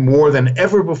fact, more than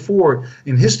ever before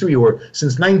in history, or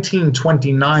since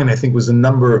 1929, I think was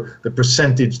the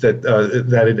percentage that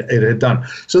it had done.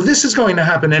 So this is going to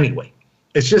happen anyway.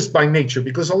 It's just by nature,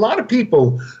 because a lot of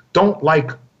people don't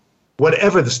like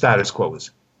whatever the status quo is.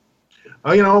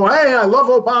 Hey, I love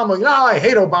Obama. I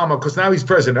hate Obama because now he's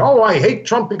president. Oh, I hate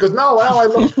Trump because now I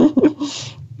love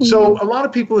So a lot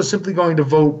of people are simply going to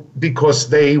vote because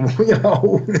they,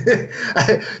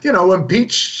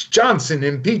 impeach Johnson,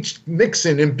 impeach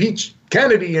Nixon, impeach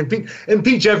Kennedy,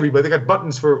 impeach everybody. They got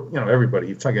buttons for, everybody.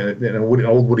 It's like an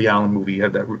old Woody Allen movie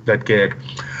had that gag.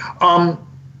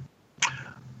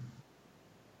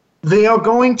 They are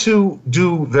going to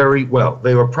do very well.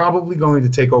 They are probably going to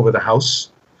take over the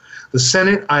House. The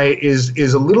Senate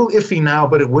is a little iffy now,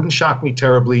 but it wouldn't shock me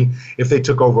terribly if they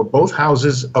took over both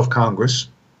houses of Congress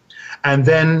and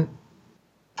then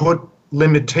put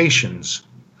limitations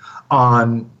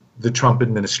on the Trump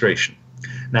administration.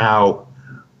 Now,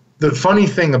 the funny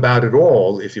thing about it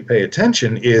all, if you pay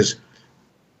attention, is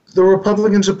the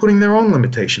Republicans are putting their own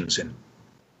limitations in.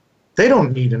 They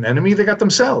don't need an enemy. They got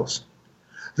themselves.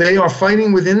 They are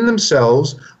fighting within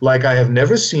themselves like I have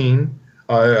never seen.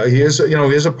 Here's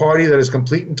a party that has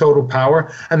complete and total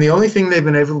power, and the only thing they've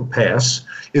been able to pass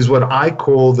is what I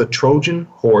call the Trojan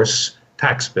horse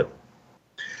tax bill.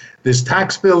 This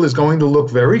tax bill is going to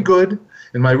look very good.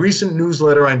 In my recent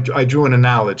newsletter, I drew an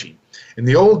analogy. In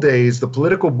the old days, the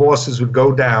political bosses would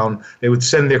go down, they would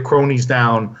send their cronies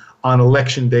down on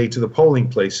election day to the polling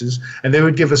places, and they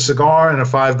would give a cigar and a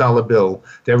 $5 bill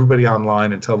to everybody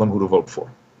online and tell them who to vote for.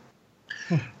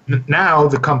 Now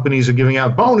the companies are giving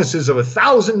out bonuses of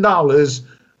 $1,000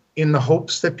 in the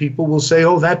hopes that people will say,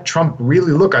 oh, that Trump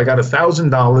really, look, I got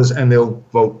 $1,000, and they'll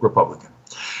vote Republican.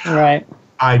 Right.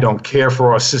 I don't care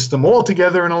for our system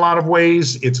altogether in a lot of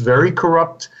ways. It's very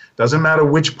corrupt. Doesn't matter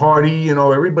which party,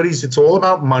 it's all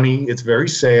about money. It's very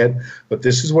sad, but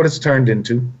this is what it's turned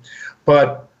into.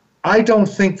 But I don't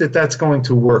think that that's going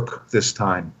to work this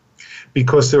time,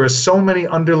 because there are so many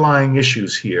underlying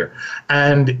issues here.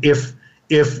 And if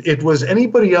it was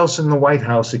anybody else in the White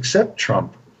House except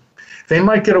Trump, they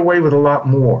might get away with a lot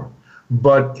more.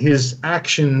 But his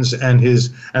actions and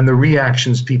the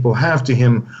reactions people have to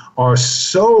him are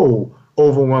so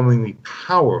overwhelmingly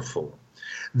powerful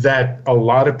that a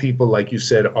lot of people, like you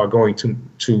said, are going to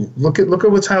look at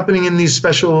what's happening in these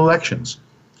special elections.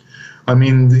 I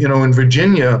mean, in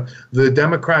Virginia, the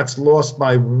Democrats lost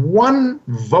by 1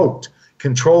 vote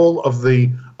control of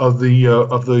the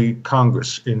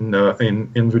Congress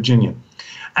in Virginia.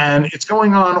 And it's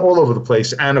going on all over the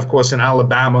place. And, of course, in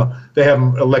Alabama, they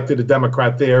haven't elected a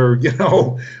Democrat there,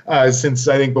 since,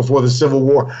 I think, before the Civil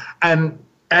War. And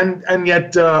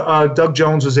yet Doug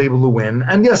Jones was able to win.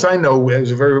 And, yes, I know it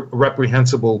was a very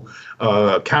reprehensible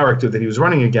character that he was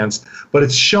running against, but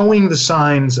it's showing the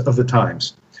signs of the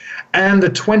times. And the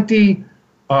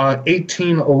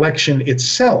 2018 election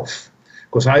itself,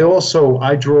 because I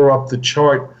draw up the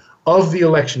chart of the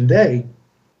election day.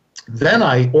 Then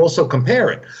I also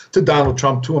compare it to Donald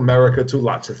Trump, to America, to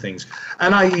lots of things.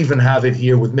 And I even have it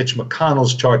here with Mitch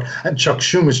McConnell's chart and Chuck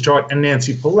Schumer's chart and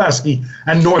Nancy Pelosi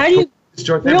and North Korea's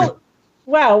chart.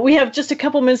 Wow, we have just a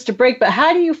couple minutes to break, but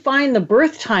how do you find the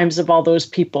birth times of all those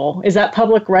people? Is that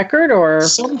public record or?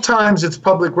 Sometimes it's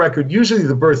public record. Usually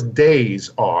the birth days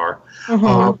are.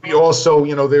 Mm-hmm. We also,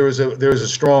 there is a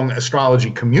strong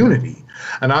astrology community.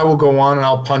 And I will go on and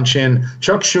I'll punch in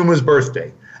Chuck Schumer's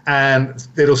birthday. And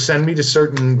it'll send me to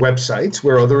certain websites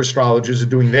where other astrologers are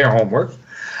doing their homework.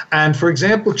 And for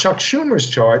example, Chuck Schumer's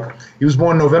chart, he was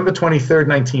born November 23rd,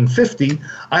 1950.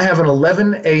 I have an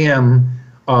 11 a.m.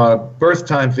 Birth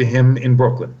time for him in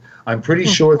Brooklyn. I'm pretty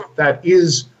sure that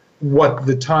is what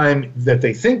the time that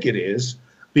they think it is,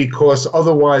 because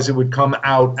otherwise it would come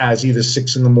out as either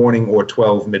 6 in the morning or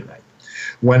 12 midnight.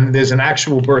 When there's an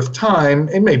actual birth time,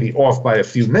 it may be off by a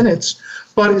few minutes,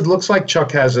 but it looks like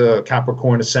Chuck has a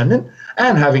Capricorn ascendant.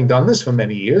 And having done this for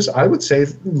many years, I would say,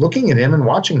 looking at him and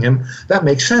watching him, that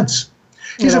makes sense.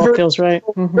 He's feels right.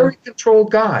 Very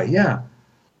controlled guy, yeah.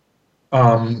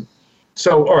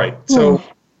 So, all right. So,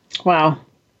 wow.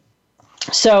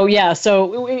 So, yeah.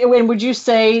 So, when would you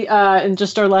say, in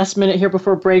just our last minute here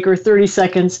before break, or 30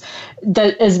 seconds,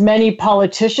 that as many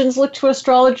politicians look to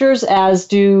astrologers as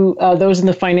do those in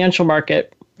the financial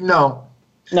market? No.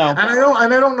 No. And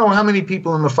I don't know how many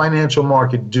people in the financial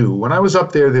market do. When I was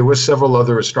up there were several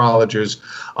other astrologers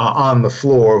on the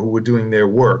floor who were doing their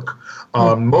work.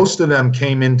 Most of them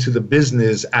came into the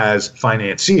business as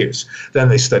financiers. Then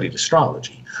they studied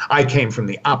astrology. I came from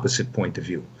the opposite point of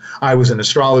view. I was an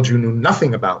astrologer who knew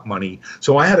nothing about money,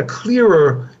 so I had a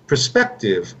clearer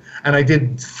perspective, and I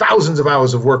did thousands of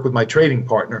hours of work with my trading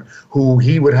partner, who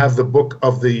he would have the book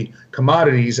of the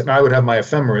commodities, and I would have my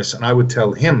ephemeris, and I would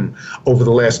tell him over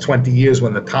the last 20 years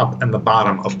when the top and the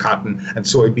bottom of cotton and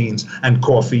soybeans and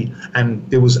coffee, and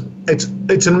it's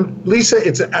an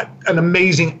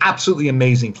amazing, absolutely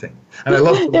amazing thing. And I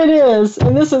love it. It is,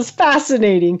 and this is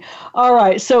fascinating. All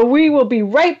right, so we will be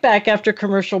right back after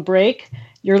commercial break.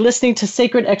 You're listening to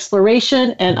Sacred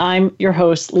Exploration, and I'm your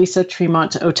host, Lisa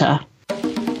Tremont Ota.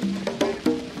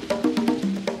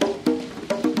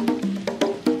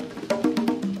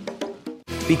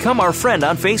 Become our friend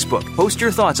on Facebook. Post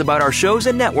your thoughts about our shows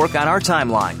and network on our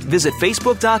timeline. Visit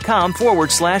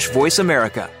facebook.com/Voice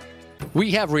America. We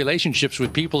have relationships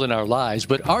with people in our lives,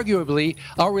 but arguably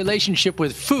our relationship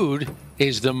with food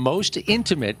is the most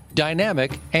intimate,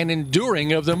 dynamic, and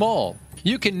enduring of them all.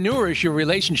 You can nourish your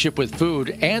relationship with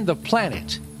food and the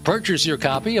planet. Purchase your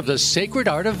copy of The Sacred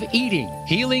Art of Eating,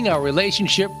 Healing Our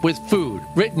Relationship with Food,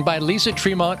 written by Lisa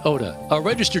Tremont Ota. A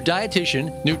registered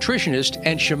dietitian, nutritionist,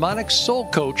 and shamanic soul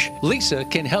coach, Lisa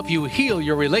can help you heal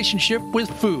your relationship with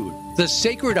food. The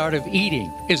Sacred Art of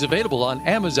Eating is available on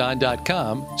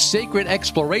Amazon.com,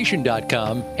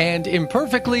 sacredexploration.com, and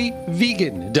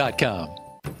imperfectlyvegan.com.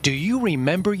 Do you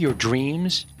remember your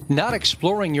dreams? Not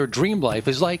exploring your dream life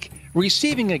is like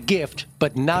receiving a gift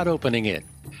but not opening it.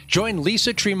 Join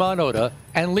Lisa Tremont-Oda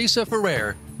and Lisa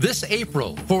Ferrer this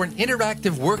April for an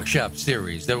interactive workshop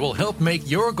series that will help make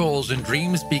your goals and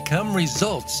dreams become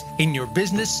results in your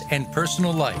business and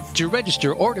personal life. To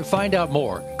register or to find out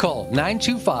more, call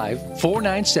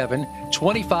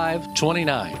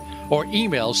 925-497-2529 or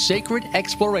email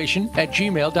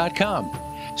sacredexploration@gmail.com.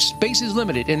 Space is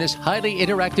limited in this highly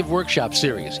interactive workshop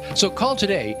series, so call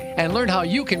today and learn how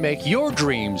you can make your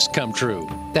dreams come true.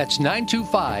 That's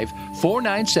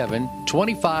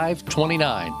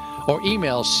 925-497-2529 or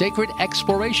email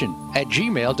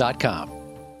sacredexploration@gmail.com.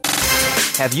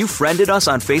 Have you friended us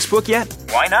on Facebook yet?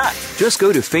 Why not? Just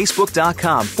go to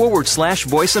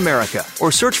facebook.com/Voice America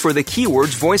or search for the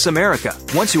keywords Voice America.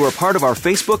 Once you are part of our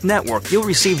Facebook network, you'll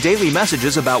receive daily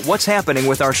messages about what's happening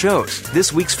with our shows,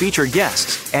 this week's featured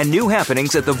guests, and new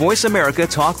happenings at the Voice America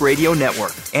Talk Radio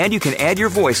Network. And you can add your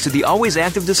voice to the always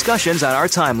active discussions on our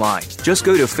timeline. Just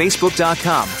go to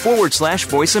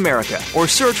facebook.com/Voice America or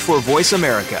search for Voice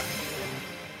America.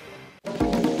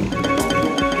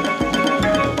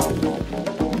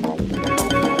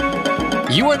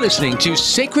 You are listening to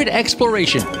Sacred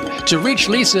Exploration. To reach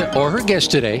Lisa or her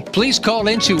guest today, please call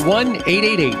into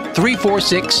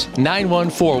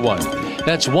 1-888-346-9141.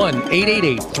 That's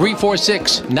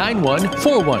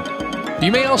 1-888-346-9141.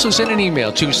 You may also send an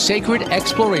email to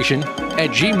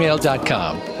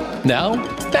sacredexploration@gmail.com. Now,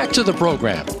 back to the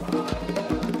program.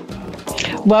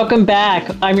 Welcome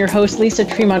back. I'm your host, Lisa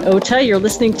Tremont-Oda. You're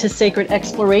listening to Sacred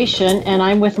Exploration, and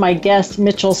I'm with my guest,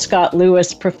 Mitchell Scott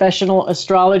Lewis, professional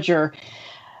astrologer.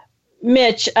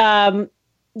 Mitch,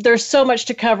 there's so much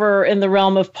to cover in the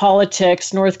realm of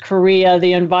politics, North Korea,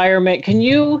 the environment. Can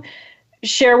you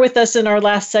share with us in our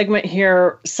last segment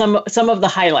here some of the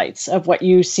highlights of what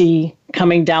you see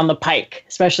coming down the pike,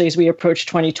 especially as we approach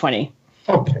 2020?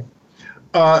 Okay.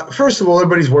 First of all,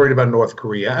 everybody's worried about North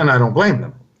Korea, and I don't blame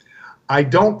them. I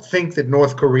don't think that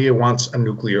North Korea wants a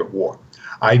nuclear war.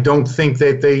 I don't think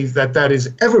that that has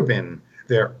ever been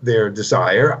their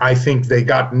desire. I think they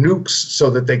got nukes so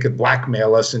that they could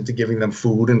blackmail us into giving them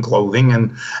food and clothing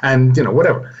and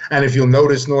whatever. And if you'll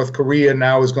notice, North Korea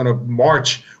now is going to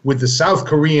march with the South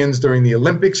Koreans during the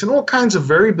Olympics, and all kinds of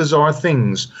very bizarre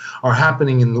things are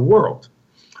happening in the world.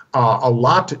 A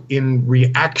lot in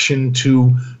reaction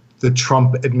to the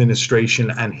Trump administration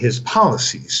and his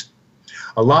policies.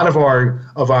 A lot of our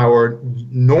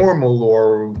normal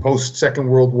or post-Second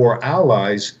World War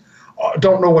allies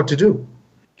don't know what to do.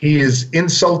 He is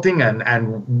insulting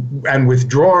and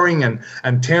withdrawing and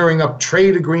tearing up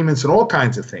trade agreements and all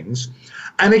kinds of things.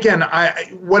 And again,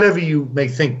 whatever you may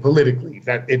think politically,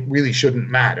 that it really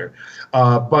shouldn't matter.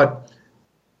 But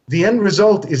the end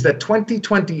result is that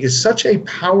 2020 is such a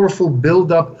powerful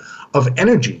buildup of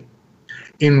energy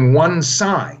in one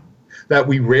sign that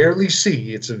we rarely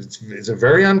see. It's a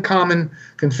very uncommon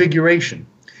configuration.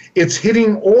 It's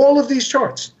hitting all of these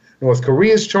charts. North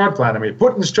Korea's chart, Vladimir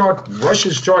Putin's chart,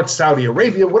 Russia's chart, Saudi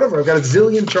Arabia, whatever. I've got a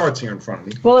zillion charts here in front of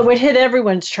me. Well, it would hit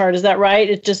everyone's chart. Is that right?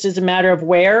 It just is a matter of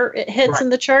where it hits in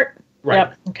the chart? Right.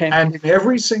 Yep. Okay. And in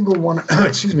every single one,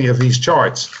 of these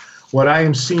charts, what I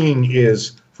am seeing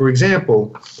is, for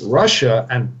example, Russia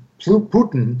and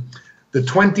Putin, the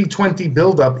 2020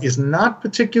 buildup is not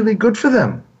particularly good for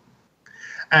them.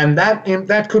 And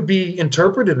that could be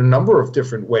interpreted a number of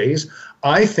different ways.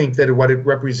 I think that what it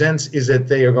represents is that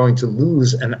they are going to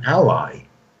lose an ally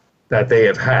that they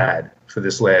have had for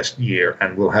this last year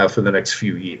and will have for the next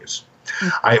few years.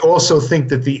 I also think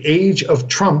that the age of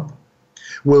Trump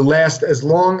will last as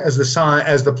long as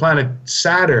the planet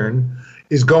Saturn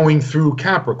is going through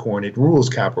Capricorn. It rules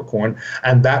Capricorn,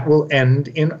 and that will end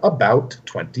in about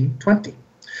 2020.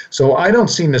 So I don't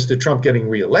see Mr. Trump getting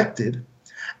reelected.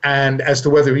 And as to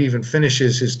whether he even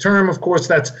finishes his term, of course,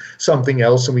 that's something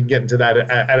else, and we can get into that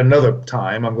at another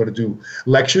time. I'm going to do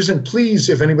lectures. And please,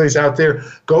 if anybody's out there,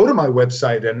 go to my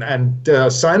website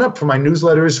and sign up for my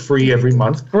newsletter. Is free every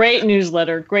month. Great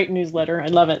newsletter. I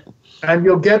love it. And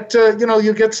you'll get,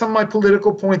 you'll get some of my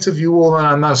political points of view, and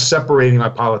I'm not separating my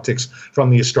politics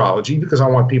from the astrology, because I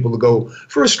want people to go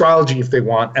for astrology if they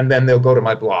want, and then they'll go to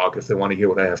my blog if they want to hear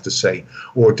what I have to say,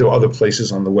 or to other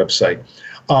places on the website.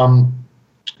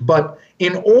 But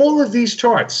in all of these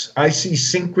charts, I see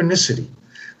synchronicity.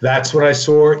 That's what I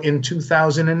saw in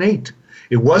 2008.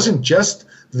 It wasn't just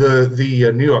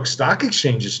the New York Stock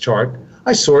Exchange's chart.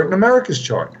 I saw it in America's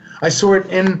chart. I saw it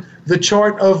in the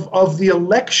chart of the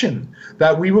election,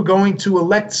 that we were going to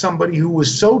elect somebody who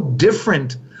was so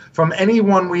different from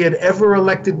anyone we had ever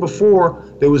elected before.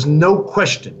 There was no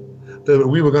question that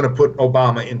we were going to put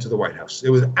Obama into the White House.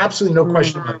 There was absolutely no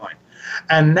question in my mind.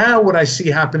 And now what I see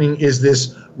happening is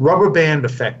this rubber band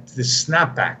effect, this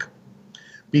snapback,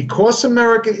 Because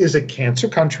America is a Cancer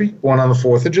country, born on the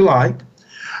 4th of July,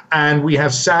 and we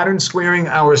have Saturn squaring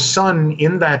our sun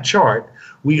in that chart,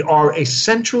 we are a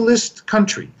centralist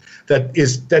country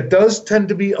that does tend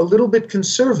to be a little bit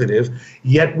conservative,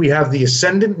 yet we have the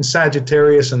ascendant in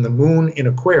Sagittarius and the moon in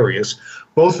Aquarius,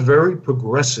 both very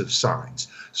progressive signs.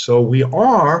 So we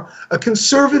are a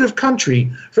conservative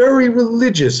country, very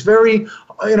religious, very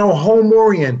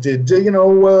home-oriented.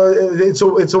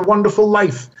 It's a Wonderful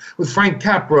Life with Frank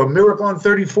Capra, Miracle on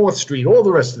 34th Street, all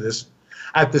the rest of this,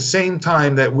 at the same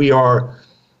time that we are,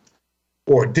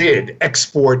 or did,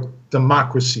 export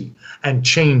democracy and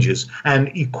changes and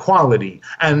equality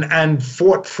and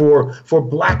fought for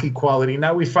black equality.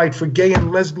 Now we fight for gay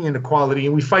and lesbian equality,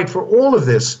 and we fight for all of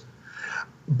this.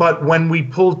 But when we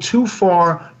pull too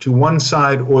far to one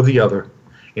side or the other,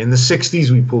 in the 60s,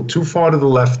 we pulled too far to the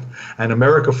left, and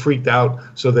America freaked out,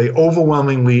 so they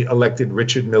overwhelmingly elected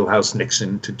Richard Milhous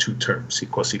Nixon to 2 terms.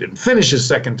 Of course, he didn't finish his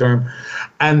 2nd term.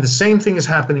 And the same thing is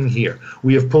happening here.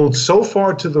 We have pulled so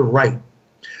far to the right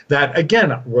that,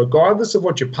 again, regardless of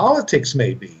what your politics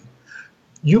may be,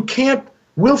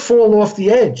 we'll fall off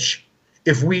the edge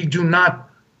if we do not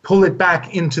pull it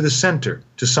back into the center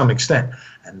to some extent.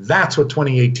 And that's what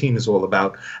 2018 is all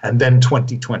about, and then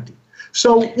 2020.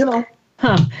 So,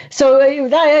 So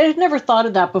I had never thought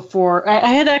of that before.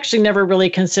 I had actually never really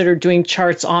considered doing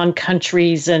charts on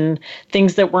countries and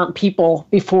things that weren't people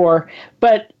before.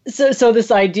 But so this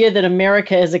idea that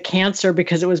America is a Cancer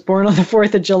because it was born on the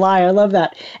 4th of July, I love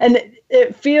that. And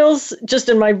it feels, just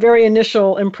in my very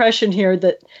initial impression here,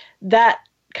 that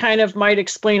kind of might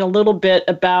explain a little bit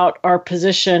about our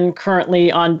position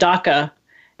currently on DACA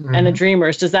and the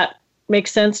Dreamers. Does that make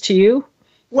sense to you?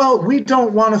 Well, we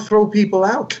don't want to throw people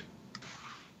out.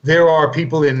 There are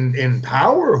people in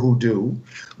power who do,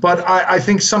 but I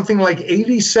think something like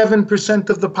 87%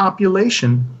 of the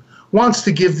population wants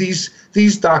to give these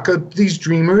DACA, these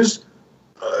Dreamers,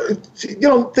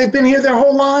 they've been here their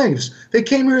whole lives. They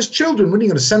came here as children. When are you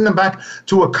going to send them back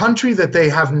to a country that they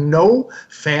have no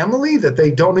family, that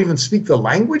they don't even speak the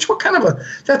language? What kind of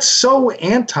that's so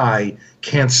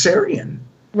anti-Cancerian.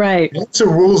 Right. It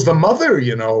rules the mother,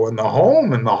 and the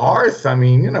home and the hearth. I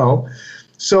mean,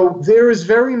 So there is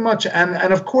very much,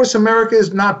 and of course, America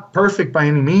is not perfect by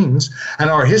any means, and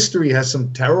our history has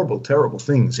some terrible, terrible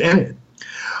things in it.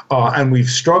 And we've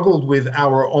struggled with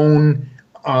our own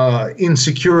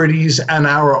insecurities and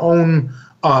our own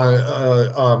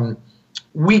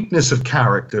weakness of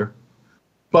character.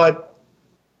 But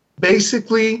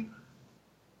basically,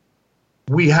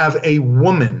 we have a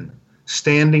woman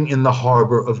standing in the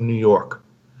harbor of New York.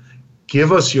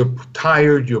 Give us your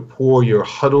tired, your poor, your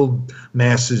huddled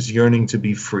masses yearning to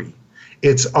be free.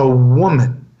 It's a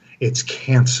woman. It's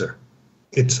Cancer.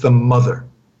 It's the mother.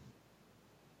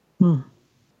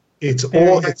 It's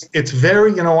all, it's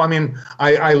very,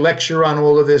 I lecture on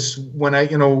all of this when I,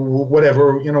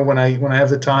 when I have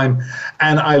the time.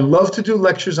 And I love to do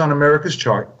lectures on America's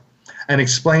chart and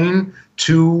explain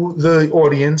to the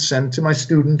audience and to my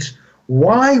students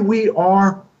why we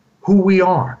are who we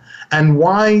are, and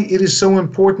why it is so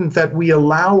important that we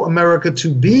allow America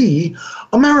to be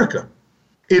America.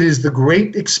 It is the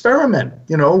great experiment.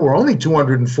 We're only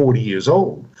 240 years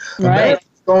old. Right.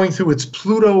 America's going through its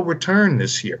Pluto return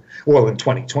this year, well, in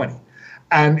 2020.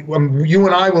 And you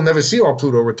and I will never see our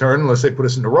Pluto return unless they put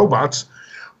us into robots.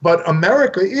 But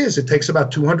America it takes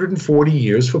about 240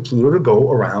 years for Pluto to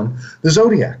go around the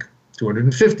zodiac.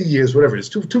 250 years, whatever it is,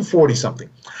 240 something.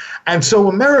 And so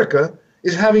America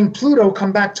is having Pluto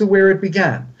come back to where it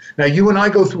began. Now, you and I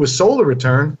go through a solar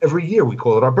return every year. We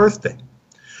call it our birthday.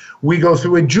 We go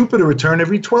through a Jupiter return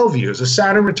every 12 years, a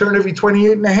Saturn return every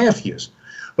 28 and a half years.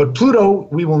 But Pluto,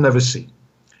 we will never see.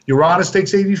 Uranus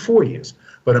takes 84 years.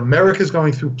 But America's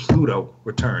going through Pluto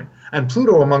return. And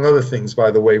Pluto, among other things,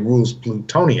 by the way, rules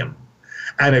plutonium.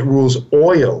 And it rules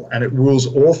oil. And it rules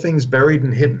all things buried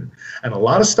and hidden. And a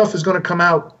lot of stuff is going to come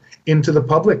out into the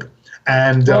public.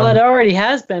 And well, it already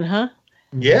has been, huh?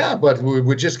 Yeah, but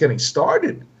we're just getting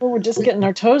started. Well, we're just getting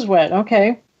our toes wet.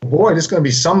 Okay. Boy, this is going to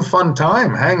be some fun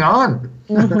time. Hang on.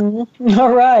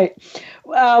 All right.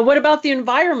 What about the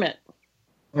environment?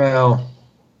 Well,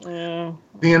 the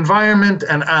environment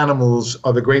and animals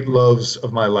are the great loves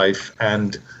of my life.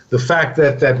 And the fact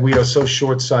that we are so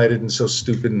short-sighted and so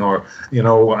stupid, if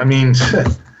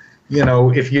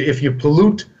you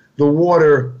pollute the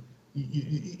water,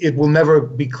 it will never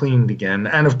be cleaned again.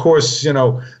 And of course,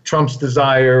 Trump's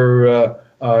desire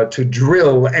to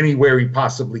drill anywhere he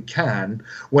possibly can,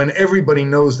 when everybody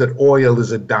knows that oil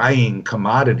is a dying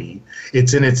commodity.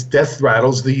 It's in its death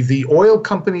rattles. The oil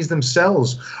companies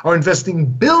themselves are investing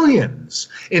billions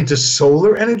into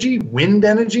solar energy, wind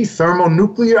energy,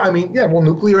 thermonuclear. I mean, yeah, well,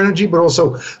 nuclear energy, but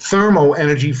also thermo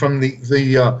energy from the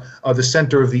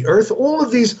center of the earth. All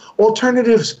of these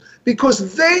alternatives,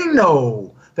 because they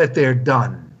know that they're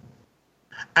done.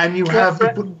 And you have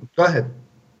to go ahead.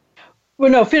 Well,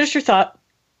 no, finish your thought.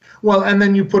 Well, and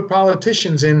then you put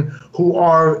politicians in who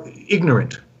are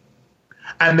ignorant,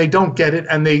 and they don't get it,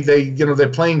 and they're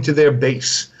playing to their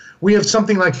base. We have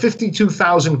something like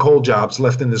 52,000 coal jobs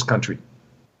left in this country.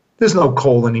 There's no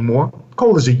coal anymore.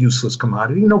 Coal is a useless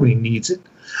commodity. Nobody needs it.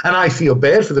 And I feel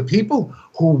bad for the people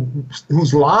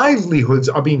whose livelihoods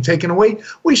are being taken away.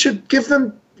 We should give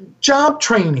them job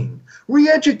training,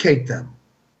 re-educate them.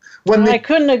 I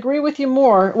couldn't agree with you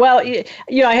more. Well, I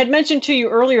had mentioned to you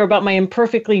earlier about my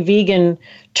imperfectly vegan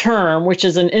term, which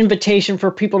is an invitation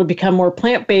for people to become more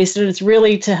plant-based, and it's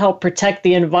really to help protect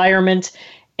the environment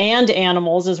and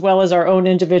animals as well as our own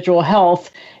individual health.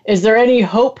 Is there any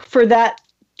hope for that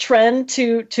trend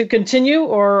to continue,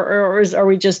 or are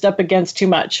we just up against too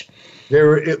much?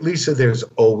 Lisa, there's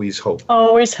always hope.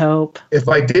 Always hope. If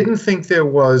I didn't think there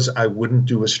was, I wouldn't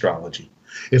do astrology.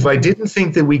 If I didn't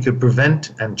think that we could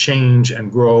prevent and change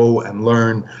and grow and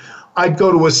learn, I'd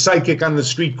go to a psychic on the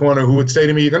street corner who would say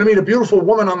to me, "You're going to meet a beautiful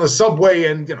woman on the subway,"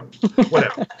 and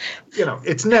whatever.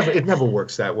 It never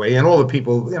works that way. And all the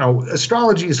people,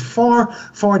 astrology is far,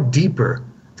 far deeper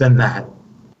than that.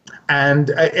 And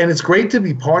it's great to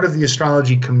be part of the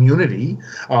astrology community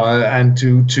and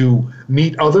to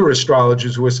meet other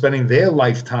astrologers who are spending their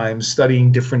lifetimes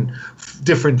studying different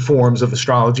forms of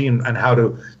astrology and how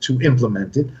to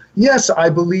implement it. Yes, I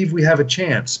believe we have a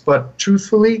chance, but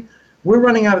truthfully, we're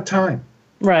running out of time.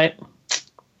 Right.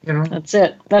 That's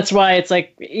it. That's why it's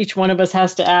like each one of us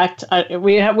has to act.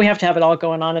 We have to have it all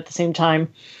going on at the same time.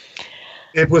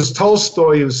 It was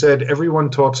Tolstoy who said, "Everyone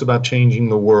talks about changing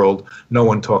the world. No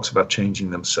one talks about changing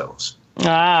themselves."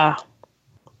 Ah,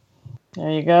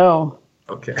 there you go.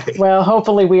 Okay. Well,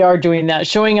 hopefully we are doing that,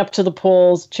 showing up to the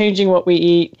polls, changing what we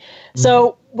eat.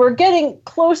 So we're getting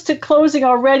close to closing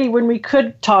already when we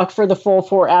could talk for the full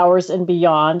 4 hours and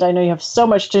beyond. I know you have so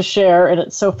much to share and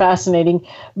it's so fascinating,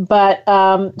 but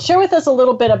share with us a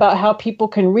little bit about how people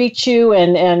can reach you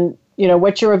and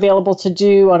what you're available to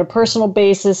do on a personal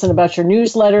basis and about your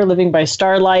newsletter, Living by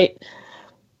Starlight.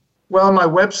 Well, my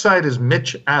website is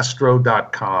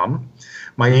mitchastro.com.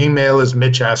 My email is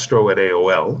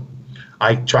mitchastro@AOL.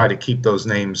 I try to keep those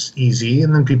names easy,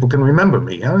 and then people can remember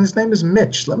me. His name is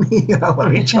Mitch. Let me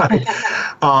try.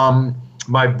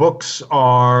 My books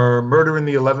are Murder in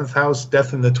the 11th House,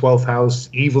 Death in the 12th House,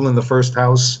 Evil in the First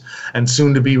House, and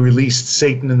soon to be released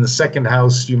Satan in the Second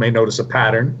House. You may notice a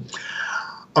pattern.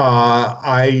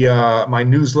 My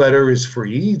newsletter is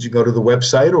free. You go to the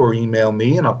website or email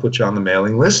me, and I'll put you on the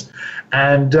mailing list.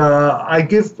 And I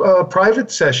give private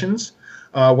sessions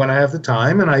when I have the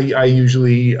time, and I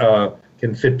usually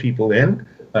can fit people in.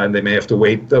 And they may have to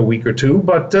wait a week or two,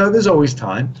 but there's always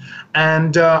time.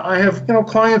 And I have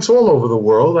clients all over the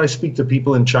world. I speak to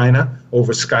people in China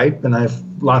over Skype, and I have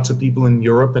lots of people in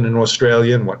Europe and in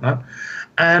Australia and whatnot.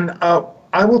 And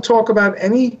I will talk about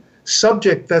any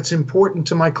subject that's important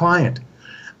to my client.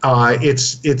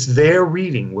 It's their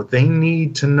reading, what they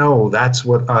need to know. That's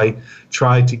what I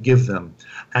try to give them.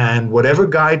 And whatever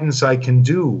guidance I can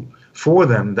do for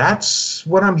them, that's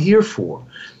what I'm here for.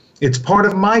 It's part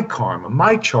of my karma.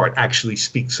 My chart actually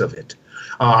speaks of it.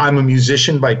 I'm a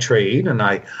musician by trade, and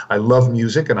I love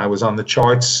music, and I was on the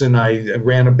charts, and I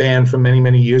ran a band for many,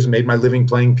 many years, made my living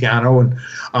playing piano, and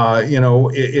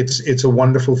it's a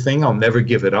wonderful thing. I'll never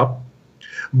give it up.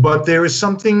 But there is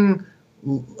something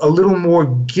a little more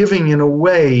giving in a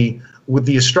way with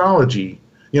the astrology.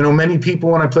 Many people,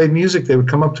 when I played music, they would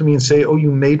come up to me and say, "Oh,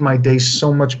 you made my day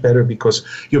so much better because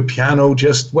your piano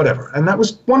just whatever." And that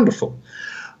was wonderful.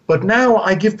 But now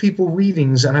I give people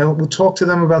readings, and I will talk to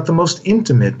them about the most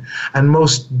intimate and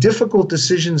most difficult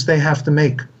decisions they have to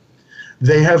make.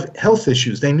 They have health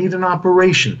issues. They need an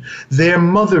operation. Their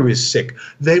mother is sick.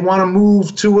 They want to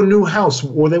move to a new house,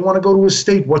 or they want to go to a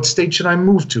state. What state should I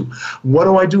move to? What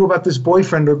do I do about this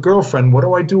boyfriend or girlfriend? What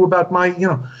do I do about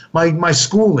my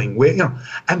schooling?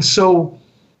 And so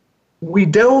we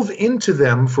delve into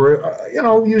them for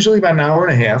usually about an hour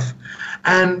and a half,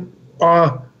 and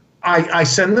I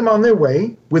send them on their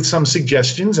way with some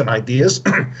suggestions and ideas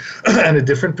and a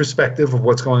different perspective of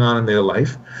what's going on in their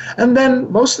life. And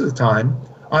then most of the time,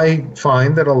 I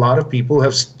find that a lot of people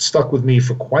have stuck with me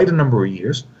for quite a number of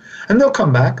years, and they'll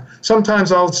come back.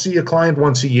 Sometimes I'll see a client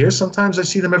once a year. Sometimes I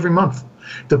see them every month.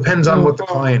 Depends on what the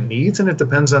client needs, and it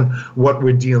depends on what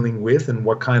we're dealing with and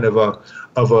what kind of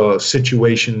a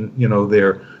situation,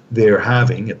 they're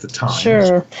having at the time.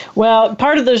 Sure. Well,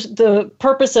 part of the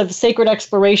purpose of Sacred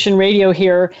Exploration Radio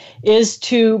here is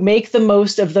to make the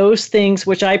most of those things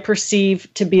which I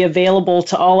perceive to be available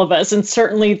to all of us. And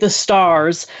certainly the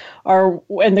stars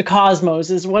and the cosmos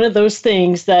is one of those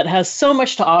things that has so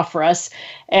much to offer us.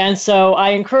 And so I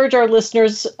encourage our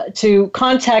listeners to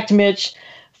contact Mitch,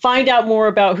 find out more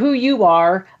about who you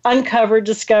are, uncover,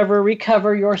 discover,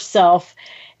 recover yourself.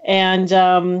 And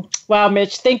wow,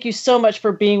 Mitch, thank you so much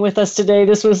for being with us today.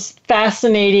 This was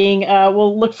fascinating.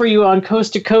 We'll look for you on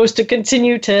Coast to Coast to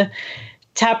continue to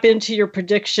tap into your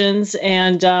predictions.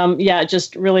 And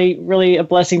just really, really a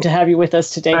blessing to have you with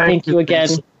us today. Thank you again.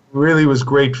 It really was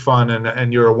great fun.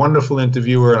 And you're a wonderful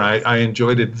interviewer, and I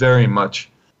enjoyed it very much.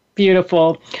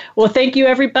 Beautiful. Well, thank you,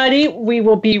 everybody. We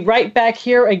will be right back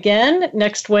here again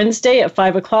next Wednesday at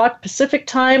 5 o'clock Pacific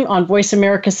time on Voice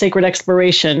America Sacred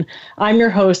Exploration. I'm your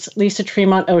host, Lisa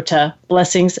Tremont Ota.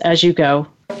 Blessings as you go.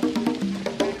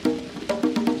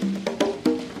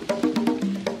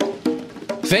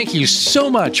 Thank you so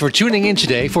much for tuning in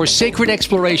today for Sacred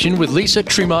Exploration with Lisa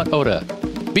Tremont Ota.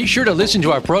 Be sure to listen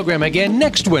to our program again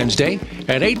next Wednesday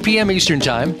at 8 p.m. Eastern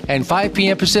Time and 5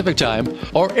 p.m. Pacific Time,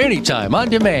 or anytime on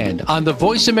demand on the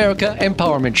Voice America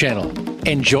Empowerment Channel.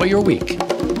 Enjoy your week.